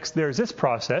mechanics, there's this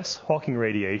process, Hawking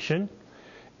radiation.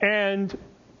 And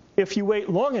if you wait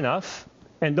long enough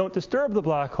and don't disturb the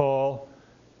black hole,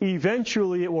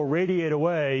 eventually it will radiate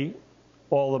away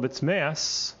all of its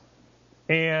mass,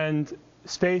 and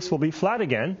space will be flat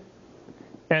again.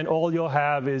 And all you'll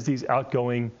have is these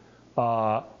outgoing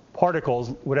particles,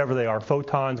 whatever they are,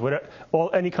 photons,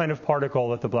 any kind of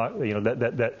particle that the black,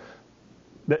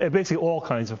 that basically all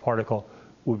kinds of particle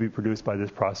will be produced by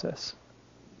this process.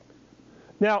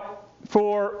 Now,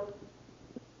 for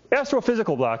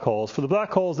astrophysical black holes, for the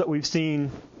black holes that we've seen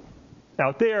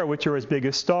out there, which are as big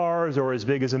as stars or as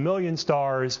big as 1 million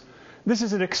stars, this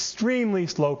is an extremely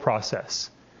slow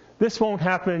process. This won't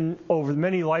happen over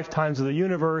many lifetimes of the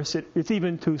universe. It's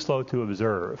even too slow to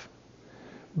observe.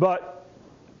 But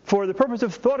for the purpose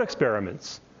of thought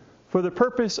experiments, for the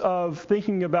purpose of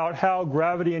thinking about how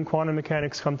gravity and quantum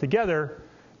mechanics come together,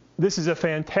 this is a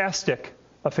fantastic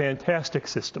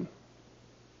system.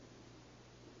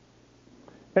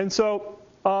 And so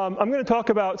I'm going to talk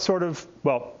about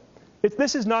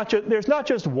there's not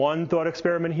just one thought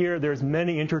experiment here. There's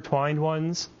many intertwined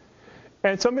ones.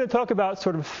 And so I'm going to talk about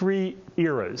sort of 3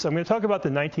 eras. I'm going to talk about the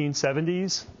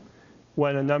 1970s,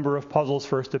 when a number of puzzles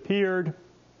first appeared.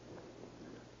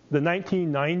 The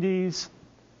 1990s,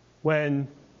 when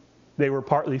they were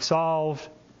partly solved.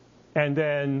 And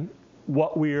then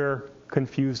what we're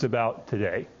confused about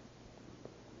today.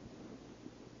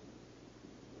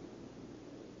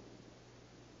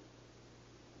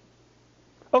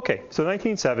 Okay, so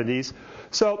 1970s.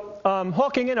 So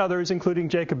Hawking and others, including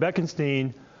Jacob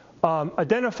Bekenstein,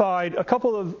 identified a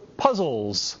couple of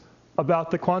puzzles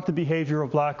about the quantum behavior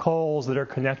of black holes that are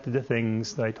connected to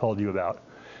things that I told you about.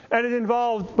 And it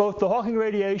involved both the Hawking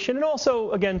radiation and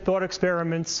also, again, thought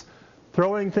experiments,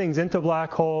 throwing things into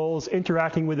black holes,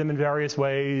 interacting with them in various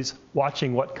ways,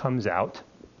 watching what comes out.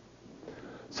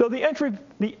 So the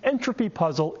entropy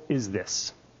puzzle is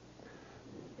this.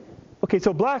 OK,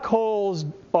 so black holes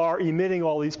are emitting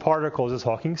all these particles, as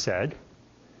Hawking said.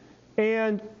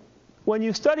 And when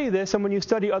you study this and when you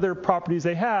study other properties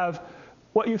they have,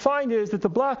 what you find is that the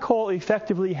black hole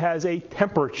effectively has a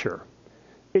temperature.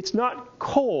 It's not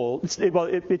cold.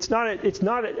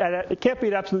 It can't be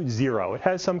at absolute zero. It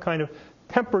has some kind of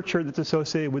temperature that's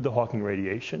associated with the Hawking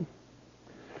radiation.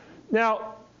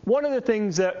 Now, one of the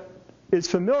things that is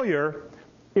familiar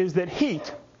is that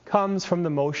heat comes from the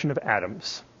motion of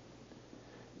atoms.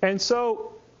 And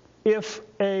so if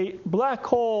a black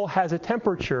hole has a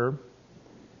temperature,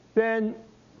 then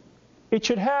it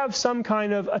should have some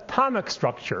kind of atomic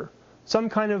structure, some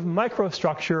kind of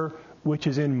microstructure which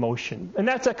is in motion. And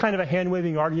that's a kind of a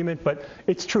hand-waving argument, but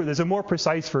it's true. There's a more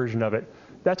precise version of it.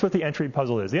 That's what the entropy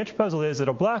puzzle is. The entropy puzzle is that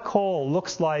a black hole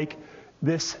looks like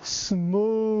this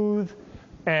smooth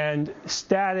and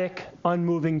static,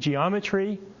 unmoving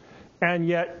geometry, and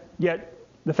yet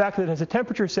the fact that it has a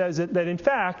temperature says that in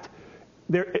fact,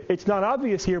 it's not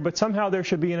obvious here, but somehow there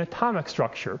should be an atomic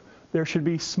structure. There should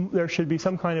be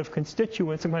some kind of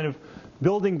constituent, some kind of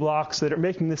building blocks that are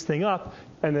making this thing up,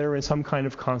 and that are in some kind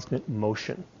of constant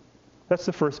motion. That's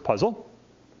the first puzzle.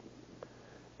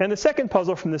 And the second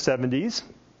puzzle from the 70s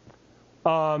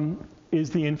is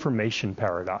the information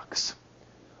paradox.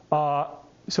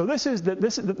 So this is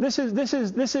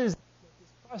the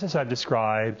process I've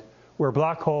described, where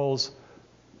black holes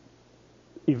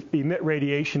emit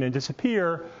radiation and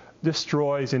disappear,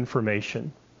 destroys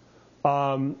information.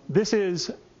 So here's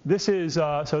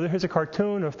a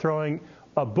cartoon of throwing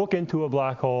a book into a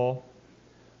black hole.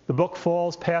 The book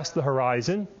falls past the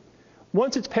horizon.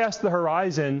 Once it's past the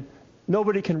horizon,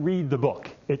 nobody can read the book.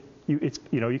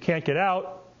 You can't get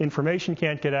out. Information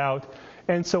can't get out.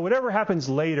 And so whatever happens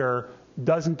later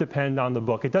doesn't depend on the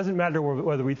book. It doesn't matter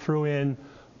whether we threw in,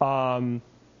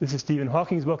 this is Stephen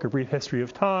Hawking's book, A Brief History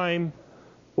of Time,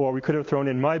 or we could have thrown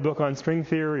in my book on string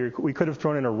theory, or we could have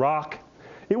thrown in a rock.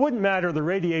 It wouldn't matter. The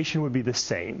radiation would be the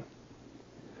same.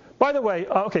 By the way,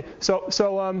 OK,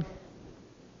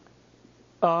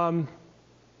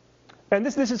 and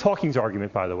this is Hawking's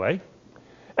argument, by the way.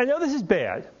 And now this is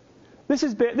bad. This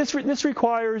is bad. This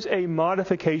requires a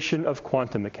modification of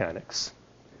quantum mechanics.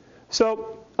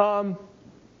 So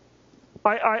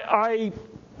I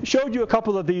showed you a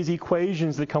couple of these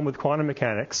equations that come with quantum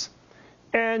mechanics,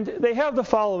 and they have the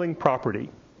following property.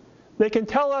 They can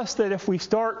tell us that if we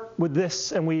start with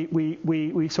this and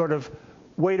we sort of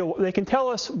wait, they can tell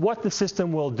us what the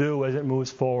system will do as it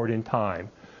moves forward in time.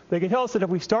 They can tell us that if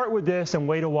we start with this and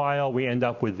wait a while, we end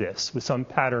up with this, with some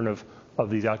pattern of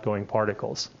these outgoing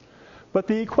particles. But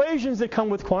the equations that come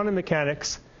with quantum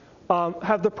mechanics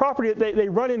have the property that they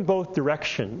run in both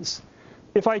directions.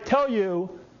 If I tell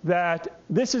you that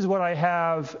this is what I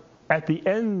have at the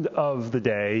end of the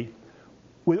day,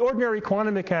 with ordinary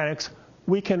quantum mechanics,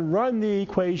 we can run the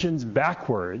equations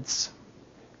backwards.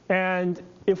 And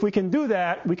if we can do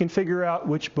that, we can figure out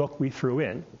which book we threw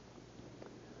in.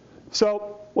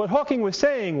 So what Hawking was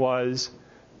saying was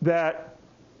that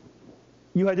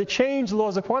you had to change the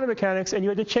laws of quantum mechanics, and you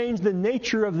had to change the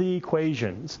nature of the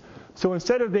equations. So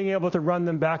instead of being able to run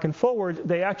them back and forward,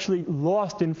 they actually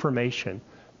lost information.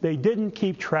 They didn't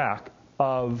keep track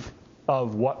of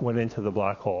what went into the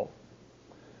black hole.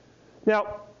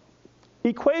 Now,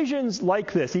 equations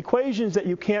like this, equations that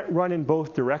you can't run in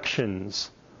both directions,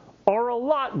 are a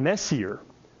lot messier,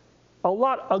 a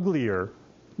lot uglier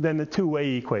than the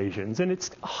two-way equations. And it's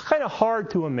kind of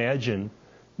hard to imagine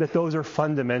that those are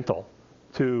fundamental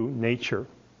to nature.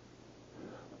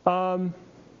 And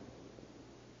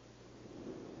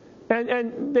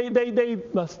they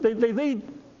lead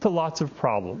to lots of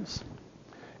problems.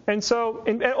 And so,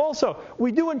 and also,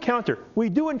 we do encounter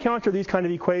these kind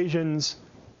of equations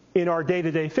in our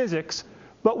day-to-day physics,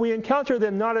 but we encounter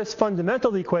them not as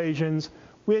fundamental equations.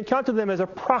 We encounter them as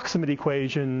approximate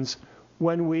equations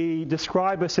when we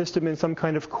describe a system in some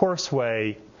kind of coarse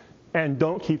way and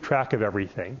don't keep track of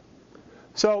everything.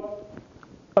 So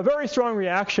a very strong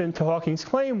reaction to Hawking's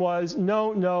claim was,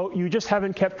 no, you just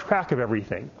haven't kept track of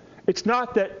everything. It's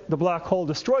not that the black hole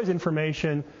destroys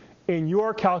information. In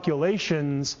your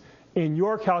calculations,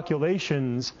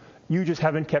 you just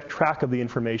haven't kept track of the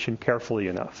information carefully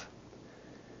enough.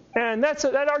 And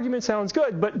that argument sounds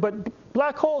good, but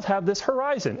black holes have this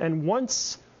horizon. And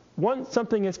once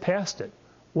something is past it,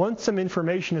 once some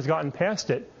information has gotten past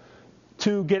it,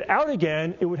 to get out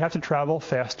again, it would have to travel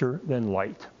faster than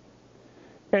light.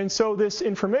 And so this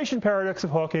information paradox of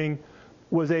Hawking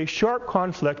was a sharp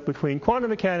conflict between quantum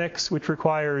mechanics, which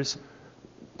requires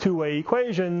two-way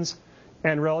equations,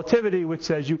 and relativity, which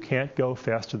says you can't go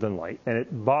faster than light. And it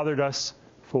bothered us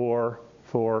for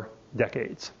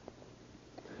decades.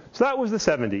 So that was the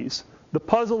 70s. The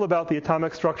puzzle about the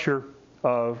atomic structure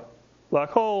of black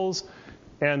holes,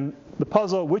 and the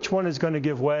puzzle which one is going to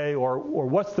give way, or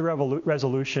what's the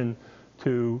resolution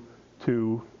to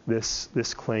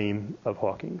this claim of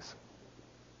Hawking's.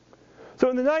 So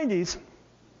in the 90s,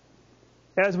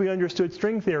 as we understood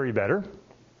string theory better,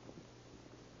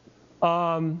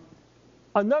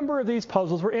 a number of these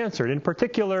puzzles were answered. In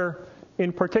particular,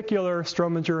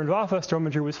 Strominger and Vafa,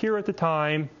 Strominger was here at the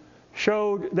time,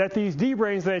 showed that these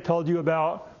D-branes that I told you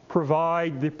about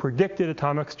provide the predicted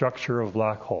atomic structure of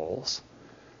black holes.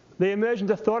 They imagined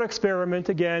a thought experiment,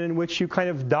 again, in which you kind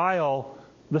of dial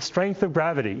the strength of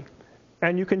gravity.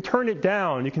 And you can turn it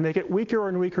down. You can make it weaker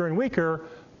and weaker and weaker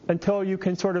until you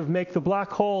can sort of make the black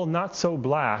hole not so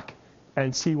black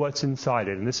and see what's inside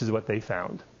it. And this is what they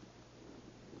found.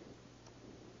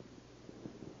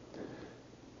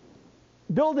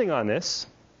 Building on this,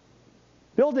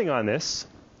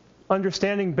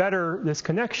 understanding better this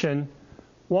connection,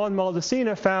 Juan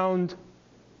Maldacena found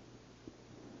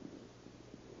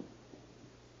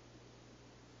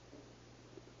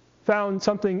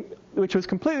something which was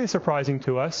completely surprising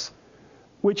to us,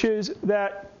 which is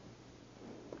that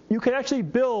you can actually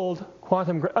build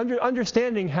quantum,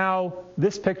 understanding how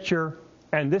this picture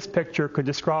and this picture could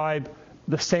describe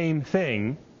the same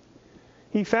thing.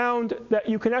 He found that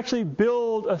you can actually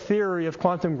build a theory of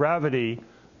quantum gravity,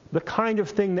 the kind of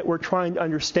thing that we're trying to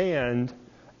understand,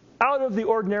 out of the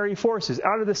ordinary forces,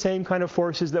 out of the same kind of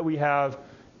forces that we have,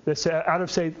 out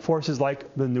of, say, forces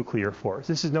like the nuclear force.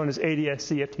 This is known as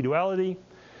ADS-CFT duality,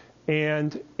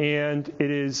 and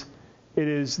it is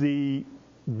the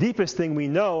deepest thing we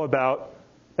know about,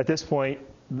 at this point,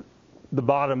 the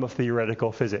bottom of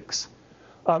theoretical physics.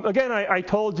 Again, I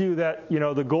told you that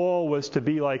the goal was to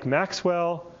be like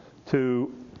Maxwell,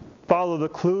 to follow the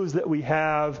clues that we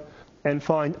have and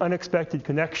find unexpected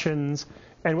connections.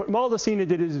 And what Maldacena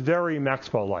did is very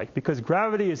Maxwell-like, because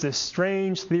gravity is this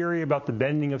strange theory about the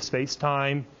bending of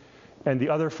space-time, and the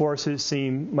other forces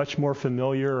seem much more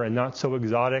familiar and not so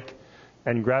exotic.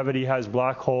 And gravity has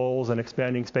black holes and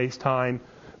expanding space-time,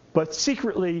 but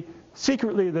secretly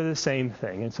they're the same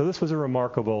thing. And so this was a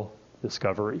remarkable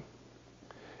discovery.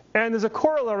 And there's a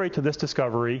corollary to this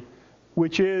discovery,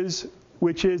 which is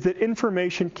that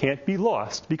information can't be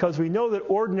lost, because we know that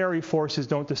ordinary forces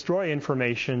don't destroy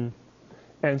information,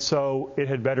 and so it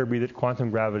had better be that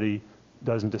quantum gravity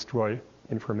doesn't destroy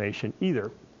information either.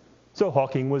 So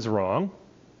Hawking was wrong,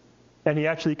 and he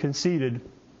actually conceded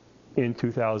in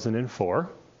 2004.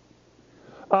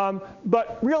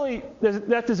 But really,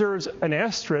 that deserves an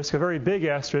asterisk, a very big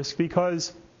asterisk,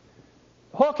 because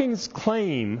Hawking's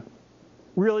claim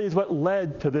really is what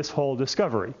led to this whole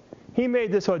discovery. He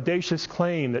made this audacious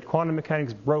claim that quantum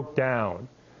mechanics broke down,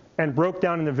 and broke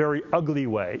down in a very ugly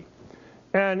way.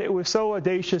 And it was so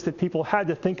audacious that people had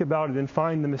to think about it and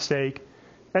find the mistake.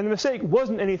 And the mistake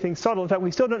wasn't anything subtle. In fact,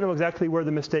 we still don't know exactly where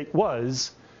the mistake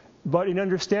was. But in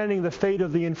understanding the fate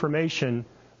of the information,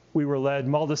 we were led,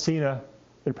 Maldacena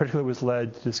in particular was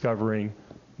led to discovering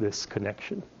this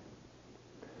connection.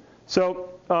 So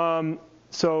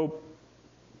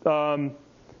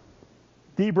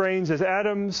D-branes as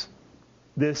atoms,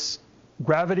 this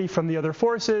gravity from the other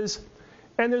forces.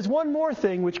 And there's one more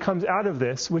thing which comes out of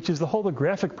this, which is the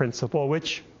holographic principle,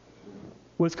 which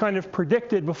was kind of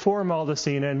predicted before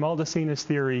Maldacena, and Maldacena's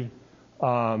theory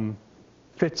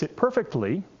fits it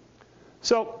perfectly.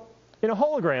 So in a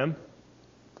hologram,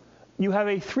 you have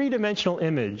a three-dimensional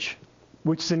image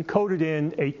which is encoded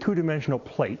in a two-dimensional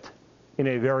plate in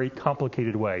a very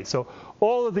complicated way. So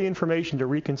all of the information to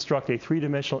reconstruct a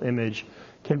three-dimensional image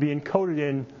can be encoded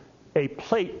in a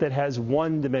plate that has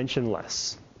one dimension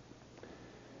less.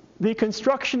 The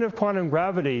construction of quantum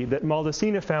gravity that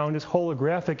Maldacena found is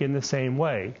holographic in the same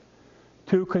way.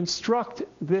 To construct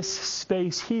this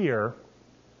space here,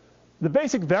 the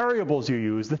basic variables you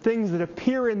use, the things that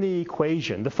appear in the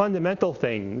equation, the fundamental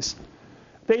things,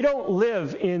 they don't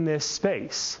live in this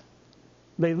space.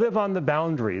 They live on the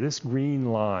boundary, this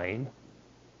green line.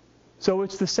 So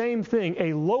it's the same thing.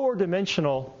 A lower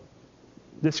dimensional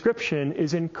description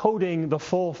is encoding the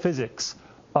full physics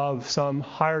of some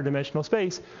higher dimensional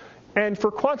space. And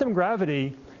for quantum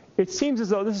gravity, it seems as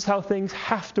though this is how things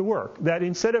have to work, that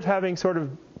instead of having sort of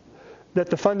that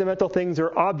the fundamental things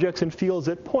are objects and fields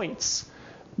at points,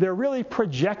 they're really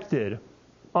projected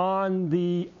on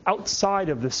the outside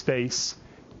of the space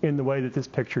in the way that this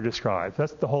picture describes.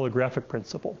 That's the holographic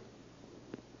principle.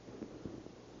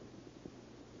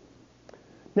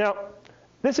 Now,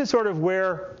 this is sort of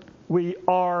where we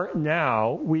are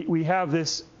now. We have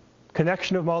this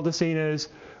connection of Maldaceni's.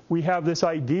 We have this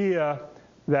idea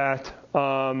that,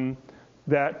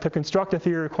 that to construct a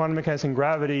theory of quantum mechanics and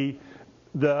gravity,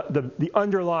 the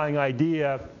underlying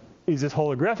idea is this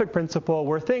holographic principle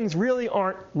where things really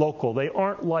aren't local. They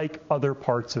aren't like other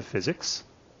parts of physics.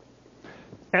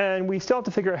 And we still have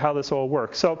to figure out how this all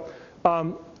works. So,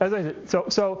 as I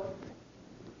said,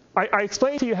 I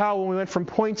explained to you how when we went from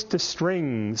points to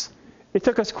strings, it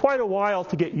took us quite a while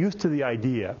to get used to the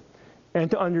idea and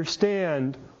to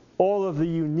understand all of the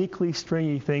uniquely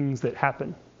stringy things that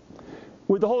happen.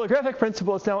 With the holographic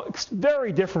principle, it's now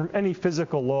very different from any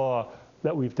physical law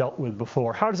that we've dealt with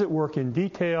before. How does it work in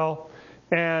detail?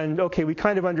 And OK, we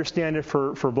kind of understand it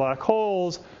for black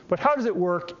holes, but how does it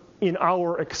work in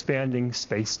our expanding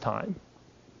space-time?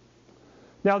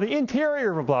 Now, the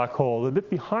interior of a black hole, a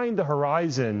bit behind the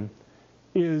horizon,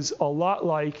 is a lot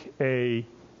like a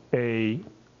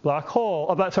black hole,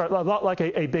 a lot like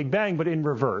a Big Bang, but in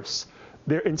reverse.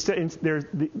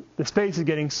 The space is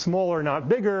getting smaller, not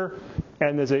bigger,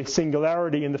 and there's a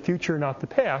singularity in the future, not the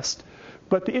past.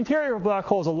 But the interior of a black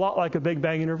hole is a lot like a Big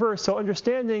Bang in reverse. So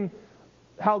understanding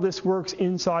how this works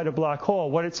inside a black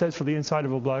hole, what it says for the inside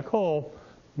of a black hole,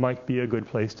 might be a good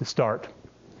place to start.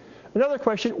 Another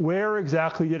question, where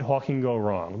exactly did Hawking go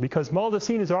wrong? Because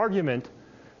Maldaceni's argument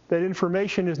that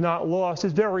information is not lost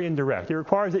is very indirect. It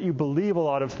requires that you believe a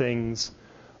lot of things.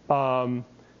 But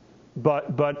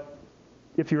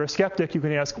if you're a skeptic, you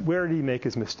can ask, where did he make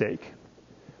his mistake?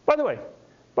 By the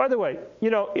way, you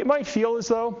know, it might feel as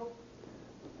though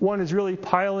one is really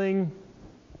piling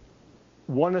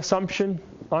one assumption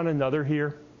on another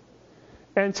here.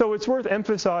 And so it's worth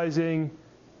emphasizing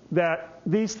that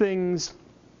these things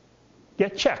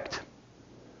get checked.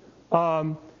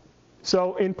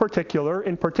 So in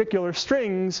particular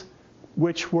strings,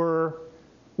 which were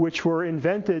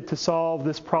invented to solve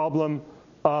this problem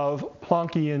of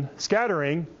Planckian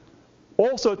scattering,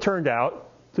 also turned out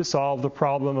to solve the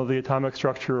problem of the atomic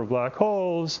structure of black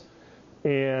holes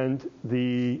and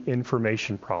the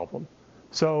information problem.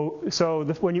 So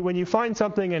when you find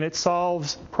something and it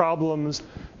solves problems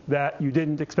that you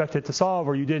didn't expect it to solve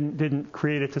or you didn't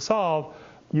create it to solve,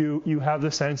 you have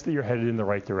the sense that you're headed in the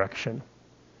right direction.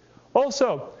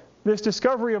 Also, this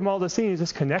discovery of Maldaceni's,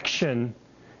 this connection,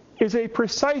 is a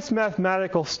precise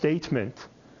mathematical statement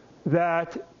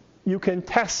that you can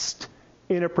test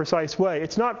in a precise way.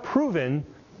 It's not proven,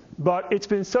 but it's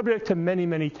been subject to many,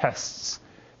 many tests.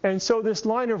 And so this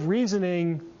line of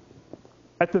reasoning,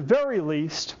 at the very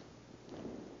least,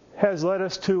 has led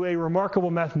us to a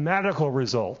remarkable mathematical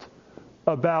result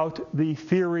about the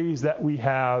theories that we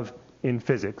have in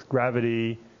physics,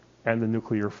 gravity and the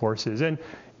nuclear forces. And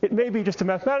it may be just a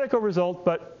mathematical result,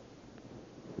 but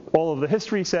all of the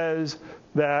history says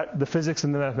that the physics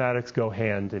and the mathematics go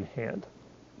hand in hand.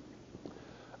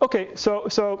 OK,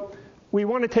 so we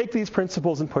want to take these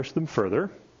principles and push them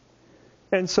further.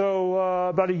 And so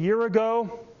about a year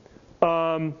ago,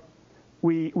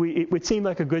 it would seem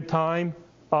like a good time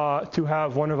to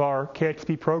have one of our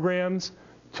KITP programs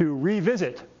to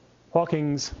revisit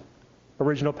Hawking's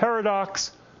original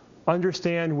paradox,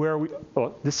 understand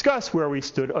discuss where we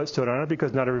stood on it,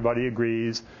 because not everybody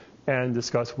agrees, and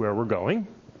discuss where we're going.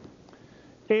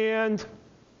 And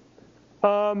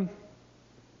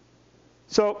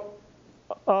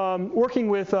working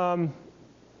with,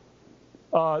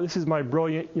 this is my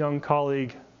brilliant young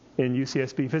colleague in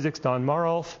UCSB physics, Don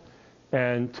Marolf,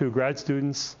 and two grad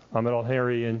students, Ahmed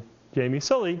Al-Harry and Jamie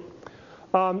Sully,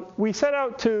 we set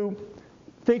out to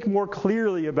think more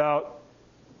clearly about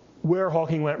where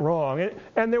Hawking went wrong.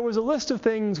 And there was a list of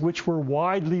things which were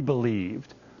widely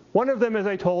believed. One of them, as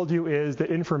I told you, is that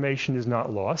information is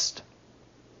not lost.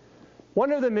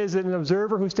 One of them is that an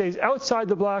observer who stays outside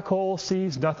the black hole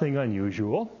sees nothing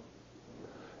unusual.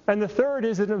 And the third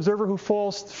is that an observer who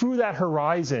falls through that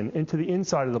horizon into the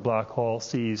inside of the black hole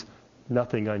sees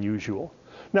nothing unusual.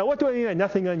 Now, what do I mean by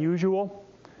nothing unusual?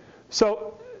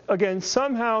 So again,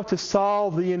 somehow to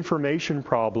solve the information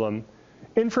problem,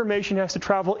 information has to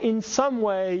travel in some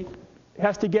way,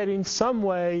 has to get in some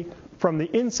way from the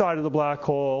inside of the black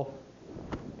hole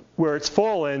where it's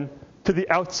fallen to the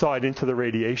outside into the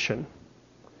radiation.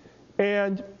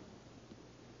 And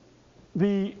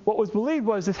what was believed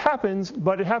was this happens,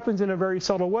 but it happens in a very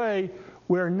subtle way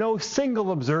where no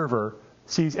single observer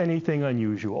sees anything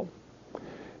unusual.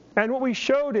 And what we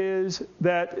showed is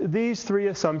that these three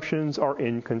assumptions are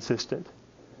inconsistent.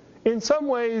 in some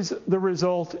ways, the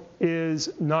result is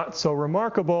not so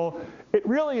remarkable. It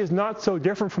really is not so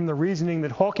different from the reasoning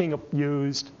that Hawking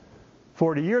used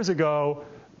 40 years ago,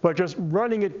 but just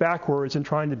running it backwards and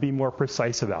trying to be more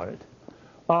precise about it.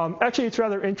 Actually, it's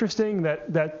rather interesting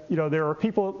that there are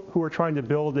people who are trying to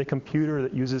build a computer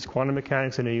that uses quantum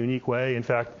mechanics in a unique way. In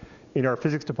fact, in our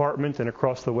physics department and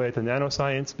across the way at the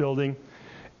nanoscience building.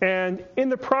 And in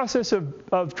the process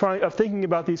of thinking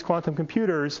about these quantum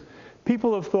computers,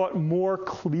 people have thought more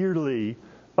clearly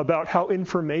about how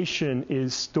information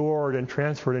is stored and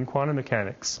transferred in quantum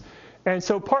mechanics. And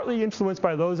so partly influenced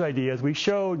by those ideas, we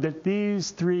showed that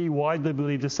these three widely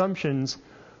believed assumptions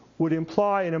would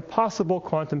imply an impossible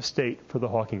quantum state for the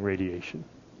Hawking radiation.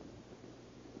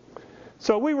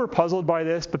 So we were puzzled by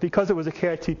this, but because it was a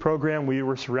KIT program, we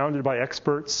were surrounded by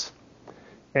experts.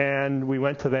 And we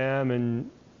went to them, and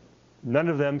none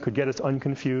of them could get us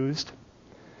unconfused.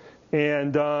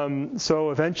 And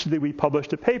so eventually we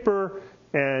published a paper,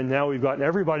 and now we've gotten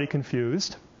everybody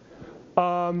confused.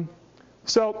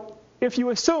 So if you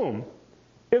assume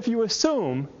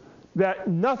that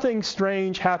nothing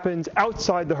strange happens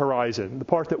outside the horizon, the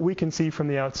part that we can see from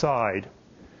the outside,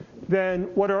 then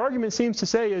what our argument seems to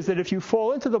say is that if you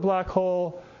fall into the black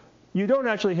hole, you don't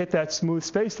actually hit that smooth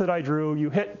space that I drew. You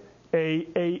hit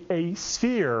a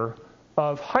sphere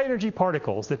of high-energy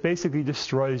particles that basically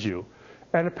destroys you.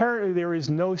 And apparently there is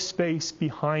no space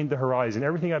behind the horizon.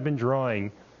 Everything I've been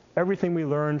drawing, everything we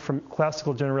learned from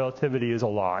classical general relativity is a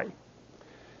lie.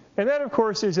 And that, of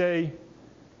course, is a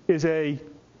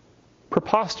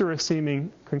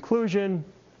preposterous-seeming conclusion.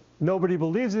 Nobody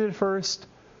believes it at first,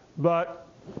 but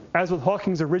as with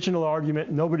Hawking's original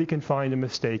argument, nobody can find a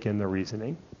mistake in the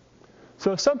reasoning.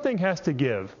 So something has to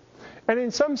give. And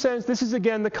in some sense, this is,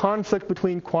 again, the conflict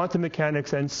between quantum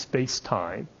mechanics and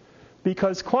space-time.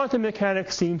 Because quantum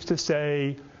mechanics seems to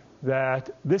say that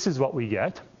this is what we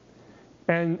get.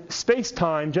 And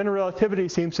space-time, general relativity,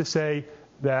 seems to say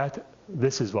that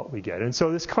this is what we get. And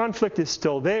so this conflict is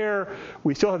still there.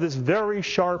 We still have this very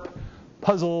sharp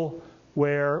puzzle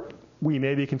where we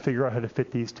maybe can figure out how to fit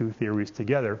these two theories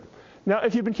together. Now,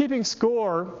 if you've been keeping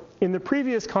score, in the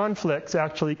previous conflicts,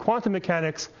 actually, quantum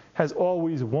mechanics has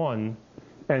always won,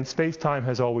 and space-time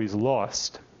has always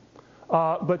lost.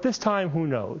 But this time, who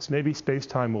knows? Maybe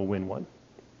space-time will win one.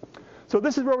 So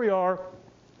this is where we are.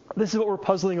 This is what we're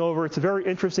puzzling over. It's a very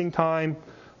interesting time.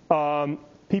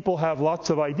 People have lots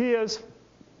of ideas.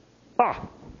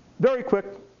 Very quick.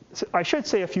 I should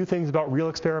say a few things about real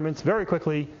experiments very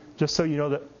quickly, just so you know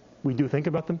that we do think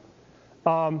about them.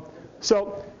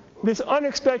 So this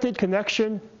unexpected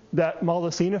connection that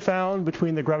Maldacena found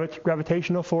between the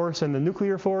gravitational force and the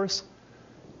nuclear force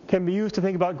can be used to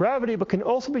think about gravity, but can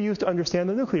also be used to understand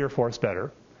the nuclear force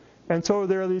better. And so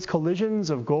there are these collisions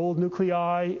of gold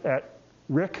nuclei at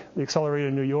RIC, the Accelerator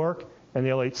in New York, and the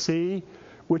LHC,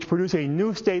 which produce a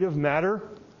new state of matter,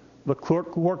 the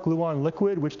quark-gluon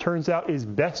liquid, which turns out is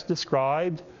best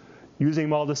described using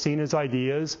Maldacena's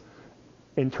ideas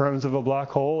in terms of a black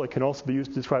hole. It can also be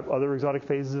used to describe other exotic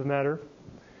phases of matter.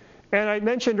 And I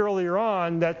mentioned earlier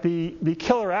on that the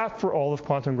killer app for all of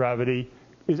quantum gravity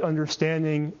is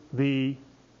understanding the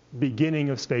beginning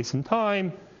of space and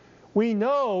time. We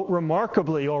know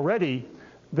remarkably already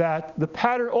that the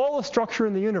pattern, all the structure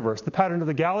in the universe, the pattern of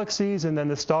the galaxies and then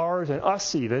the stars and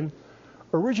us even,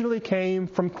 originally came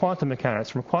from quantum mechanics,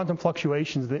 from quantum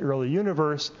fluctuations in the early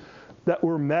universe that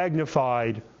were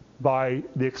magnified by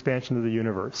the expansion of the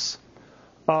universe.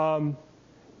 But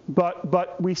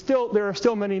there are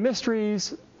still many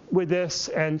mysteries with this,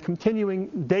 and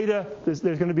continuing data. There's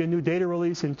going to be a new data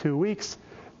release in 2 weeks.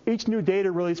 Each new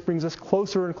data release brings us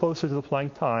closer and closer to the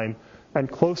Planck time, and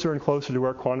closer to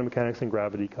where quantum mechanics and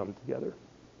gravity come together.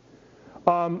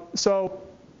 So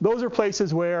those are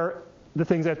places where the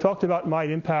things I've talked about might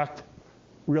impact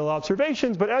real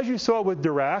observations. But as you saw with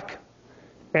Dirac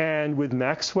and with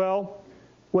Maxwell,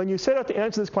 when you set out to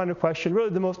answer this kind of question, really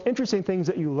the most interesting things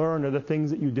that you learn are the things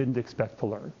that you didn't expect to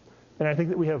learn. And I think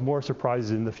that we have more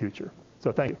surprises in the future.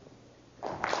 So thank you.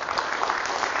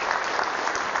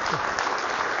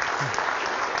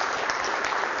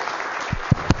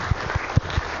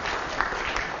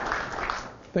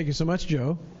 Thank you so much,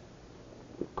 Joe.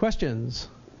 Questions?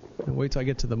 And wait till I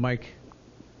get to the mic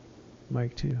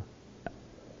too.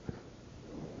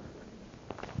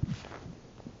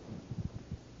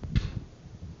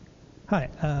 Hi.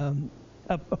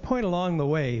 A point along the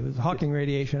way was Hawking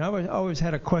radiation. I always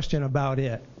had a question about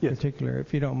it, in particular,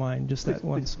 if you don't mind, just that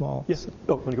one small. Yes.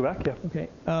 Oh, want to go back? Yeah. Okay.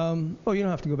 Oh, you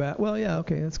don't have to go back. Well, yeah.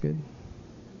 Okay, that's good.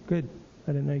 Good.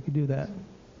 I didn't know you could do that.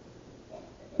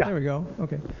 Yeah. There we go.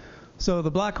 Okay. So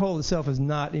the black hole itself is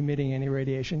not emitting any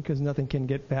radiation because nothing can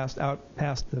get past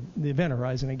the event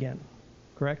horizon again.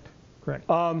 Correct? Correct.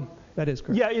 That is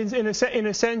correct. Yeah, in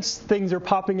a sense, things are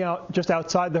popping out just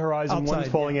outside the horizon. One's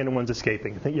falling in and one's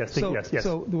escaping. Yes.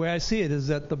 So the way I see it is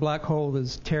that the black hole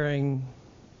is tearing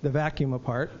the vacuum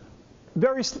apart.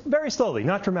 Very slowly,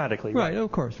 not dramatically. Right,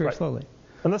 of course, very slowly.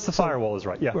 Unless the firewall is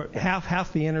right. Yeah.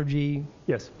 Half the energy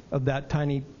of that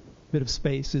tiny bit of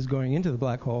space is going into the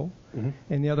black hole,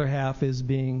 and the other half is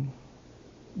being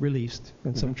released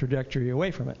in some trajectory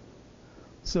away from it.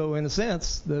 So in a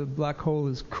sense, the black hole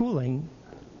is cooling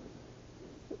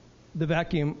the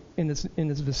vacuum in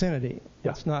its vicinity.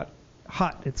 Yeah. It's not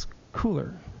hot, it's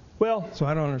cooler. Well, so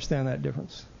I don't understand that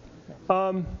difference.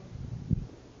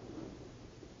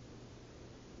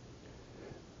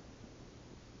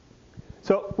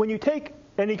 So when you take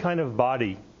any kind of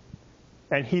body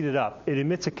and heat it up, it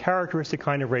emits a characteristic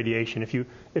kind of radiation. If you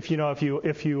take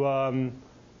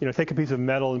a piece of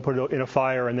metal and put it in a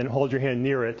fire and then hold your hand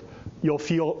near it, you'll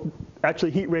feel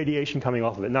actually heat radiation coming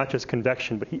off of it, not just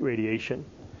convection, but heat radiation.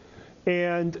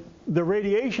 And the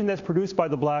radiation that's produced by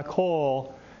the black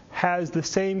hole has the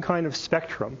same kind of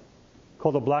spectrum,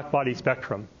 called a black body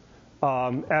spectrum,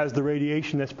 as the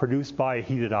radiation that's produced by a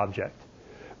heated object.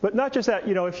 But not just that.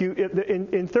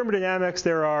 In thermodynamics,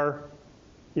 there are,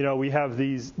 we have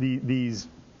these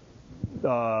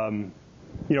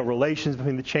relations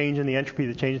between the change in the entropy,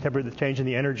 the change in temperature, the change in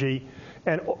the energy.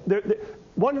 And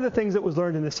one of the things that was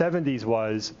learned in the 70s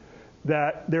was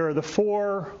that there are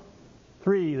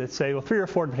three or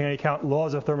four, depending on how you count,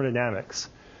 laws of thermodynamics.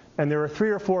 And there are 3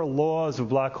 or 4 laws of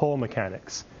black hole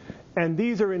mechanics. And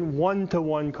these are in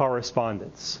one-to-one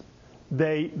correspondence.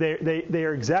 They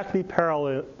are exactly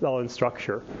parallel in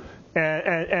structure.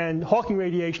 And Hawking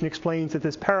radiation explains that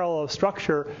this parallel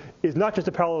structure is not just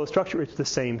a parallel structure, it's the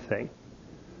same thing.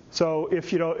 So I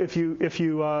don't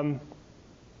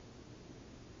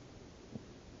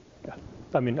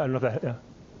know if that,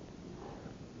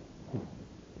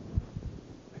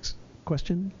 Next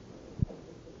question?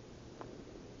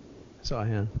 I saw a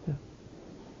hand. Yeah.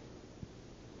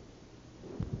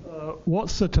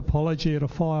 What's the topology of a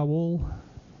firewall?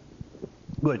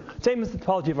 Good. Same as the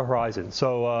topology of a horizon.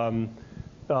 So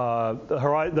the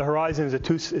horizon is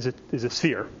a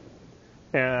sphere,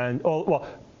 and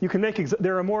you can make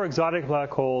there are more exotic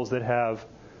black holes that have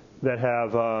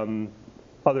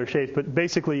other shapes, but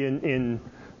basically in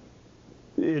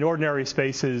ordinary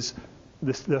spaces,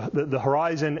 the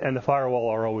horizon and the firewall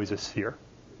are always a sphere.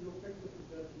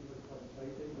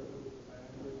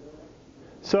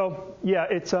 So yeah,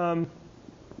 it's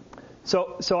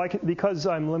so I can, because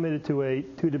I'm limited to a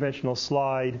 2-dimensional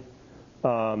slide,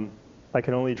 I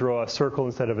can only draw a circle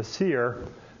instead of a sphere.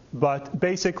 But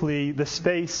basically, the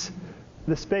space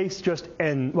just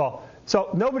ends. Well, so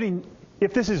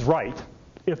if this is right,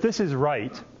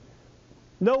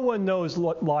 no one knows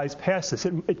what lies past this.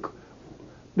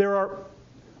 There are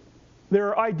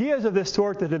ideas of this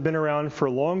sort that have been around for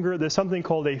longer. There's something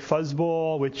called a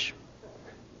fuzzball, which,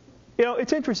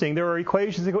 it's interesting. There are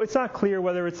equations that go, it's not clear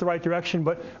whether it's the right direction,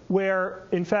 but where,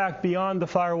 in fact, beyond the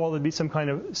firewall there'd be some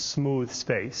kind of smooth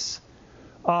space.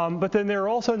 But then there are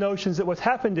also notions that what's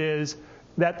happened is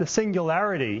that the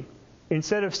singularity,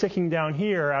 instead of sticking down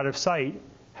here out of sight,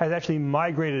 has actually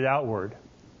migrated outward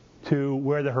to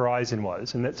where the horizon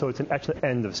was. And so it's an actual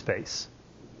end of space.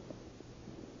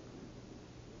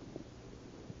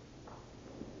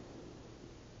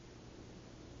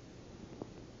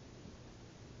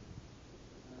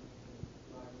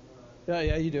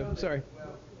 Yeah, you do. Sorry.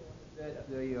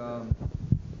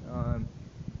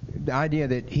 The idea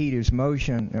that heat is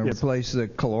motion replaces the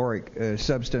caloric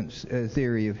substance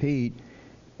theory of heat.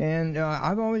 And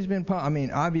I've always been,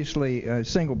 obviously a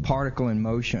single particle in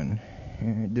motion.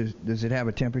 Does it have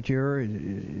a temperature?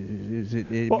 Is it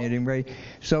emitting radiation?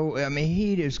 So,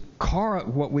 heat is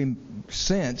what we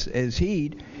sense as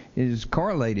heat is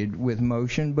correlated with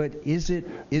motion, but is it...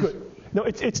 No,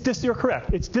 you're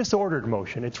correct. It's disordered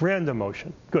motion. It's random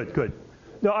motion. Good.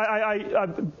 No,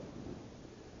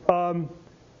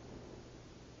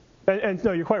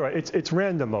 no, you're quite right. It's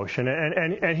random motion,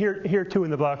 and here too in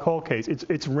the black hole case,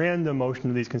 it's random motion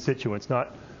of these constituents,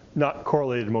 not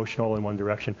correlated motion all in one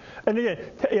direction. And again,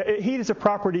 heat is a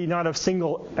property not of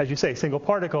single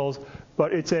particles,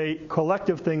 but it's a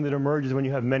collective thing that emerges when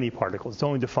you have many particles. It's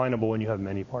only definable when you have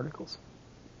many particles.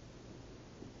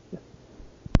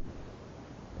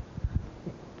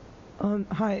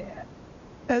 Hi.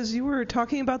 As you were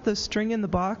talking about the string in the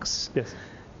box, yes,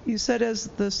 you said as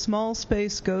the small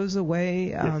space goes away,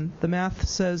 yes, the math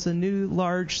says a new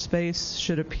large space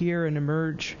should appear and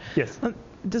emerge. Yes.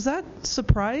 does that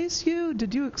surprise you?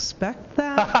 Did you expect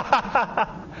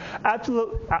that?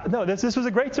 Absolutely. No, this was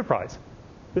a great surprise.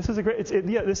 This is a great.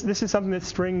 This is something that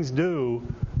strings do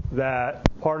that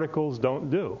particles don't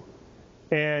do,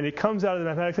 and it comes out of the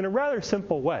mathematics in a rather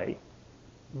simple way.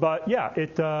 But yeah,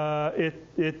 if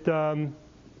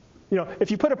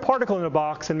you put a particle in a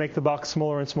box and make the box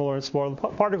smaller and smaller and smaller, the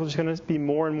particle is going to be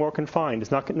more and more confined.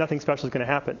 Nothing special is going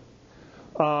to happen.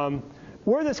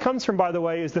 Where this comes from, by the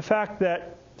way, is the fact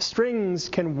that strings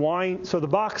can wind. So the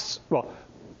box,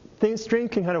 strings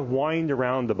can kind of wind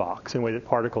around the box in a way that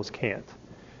particles can't.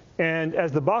 And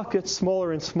as the box gets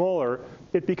smaller and smaller,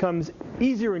 it becomes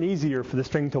easier and easier for the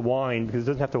string to wind because it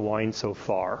doesn't have to wind so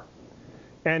far.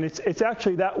 And it's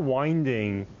actually that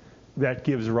winding that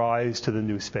gives rise to the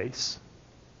new space.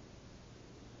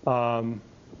 But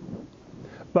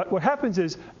what happens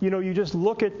is, you just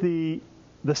look at the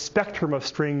spectrum of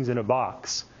strings in a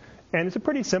box. And it's a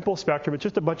pretty simple spectrum. It's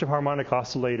just a bunch of harmonic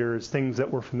oscillators, things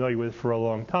that we're familiar with for a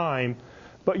long time.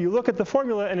 But you look at the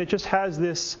formula, and it just has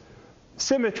this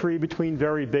symmetry between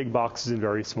very big boxes and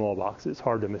very small boxes.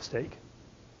 Hard to mistake.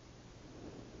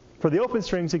 For the open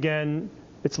strings, again,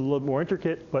 it's a little more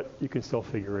intricate, but you can still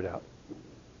figure it out.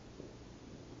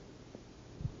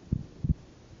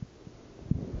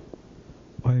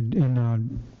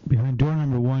 Behind door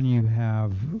number 1, you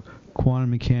have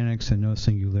quantum mechanics and no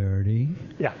singularity.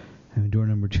 Yeah. And door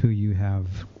number 2, you have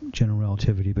general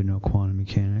relativity but no quantum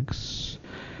mechanics.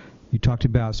 You talked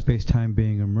about space-time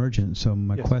being emergent. So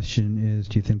my question is,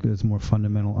 do you think there's a more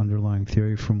fundamental underlying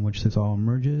theory from which this all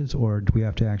emerges, or do we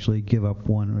have to actually give up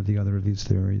one or the other of these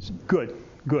theories? Good.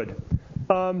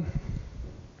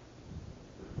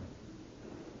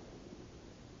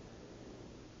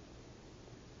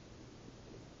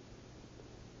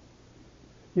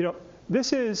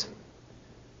 This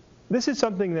is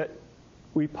something that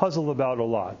we puzzle about a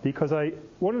lot, because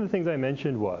one of the things I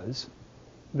mentioned was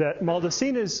that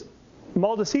Maldacena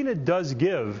does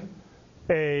give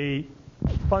a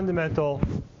fundamental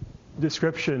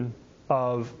description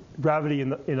of gravity in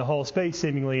the whole space,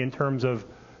 seemingly in terms of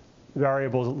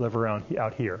variables that live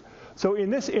out here. So in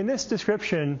this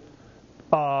description,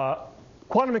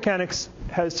 quantum mechanics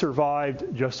has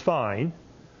survived just fine.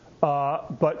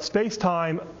 But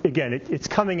space-time, again, it's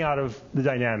coming out of the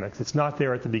dynamics. It's not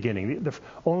there at the beginning.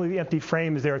 Only the empty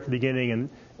frame is there at the beginning,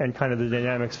 and kind of the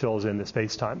dynamics fills in the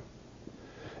space-time.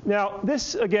 Now,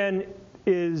 this, again,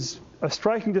 is a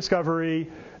striking discovery.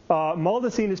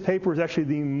 Maldacena's paper is actually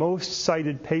the most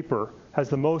cited paper, has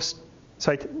the most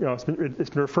it's been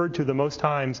referred to the most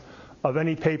times of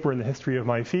any paper in the history of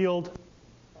my field.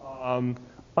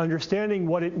 Understanding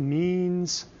what it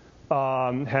means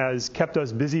has kept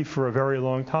us busy for a very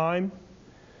long time.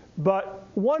 But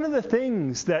one of the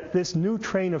things that this new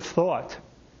train of thought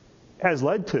has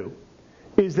led to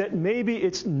is that maybe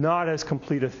it's not as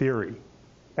complete a theory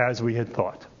as we had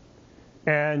thought,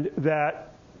 and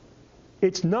that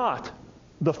it's not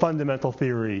the fundamental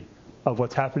theory of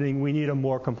what's happening. We need a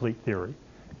more complete theory.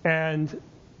 And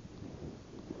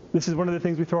this is one of the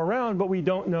things we throw around, but we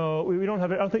don't know. We don't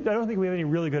have. I don't think we have any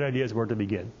really good ideas where to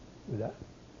begin with that.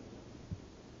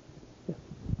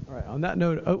 All right. On that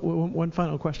note, one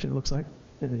final question. It looks like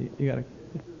you got to.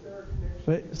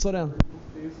 Wait, slow down.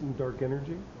 Space and dark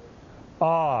energy.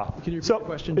 Can you repeat the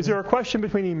question? Is there a question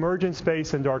between emergent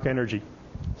space and dark energy?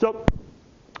 So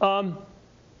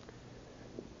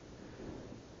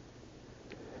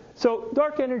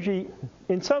dark energy,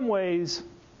 in some ways,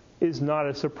 is not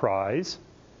a surprise.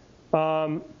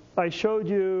 I showed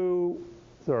you.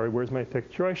 Sorry, where's my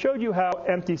picture? I showed you how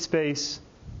empty space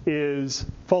is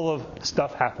full of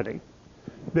stuff happening.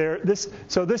 This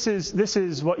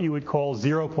is what you would call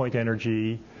zero-point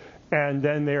energy, and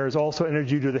then there's also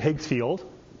energy due to the Higgs field,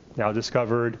 now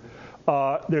discovered.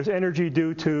 There's energy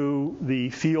due to the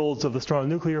fields of the strong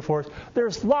nuclear force.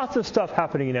 There's lots of stuff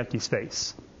happening in empty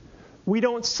space. We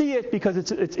don't see it because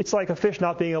it's like a fish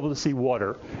not being able to see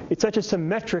water. It's such a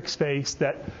symmetric space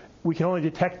that we can only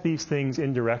detect these things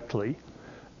indirectly.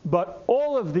 But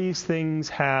all of these things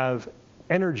have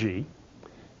energy,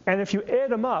 and if you add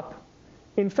them up,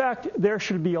 in fact, there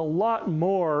should be a lot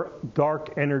more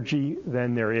dark energy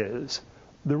than there is.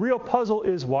 The real puzzle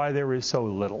is why there is so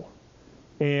little.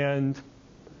 And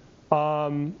I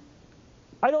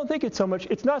don't think it's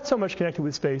not so much connected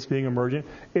with space being emergent.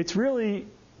 It's really,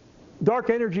 dark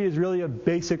energy is really a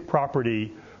basic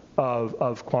property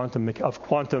of quantum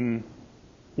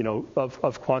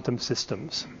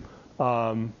systems.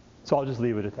 So I'll just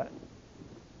leave it at that.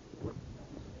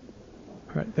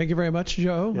 All right. Thank you very much,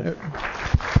 Joe. Yes.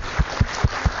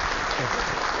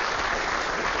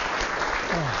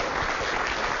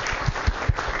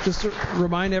 Just to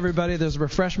remind everybody, there's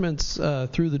refreshments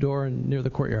through the door and near the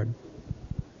courtyard.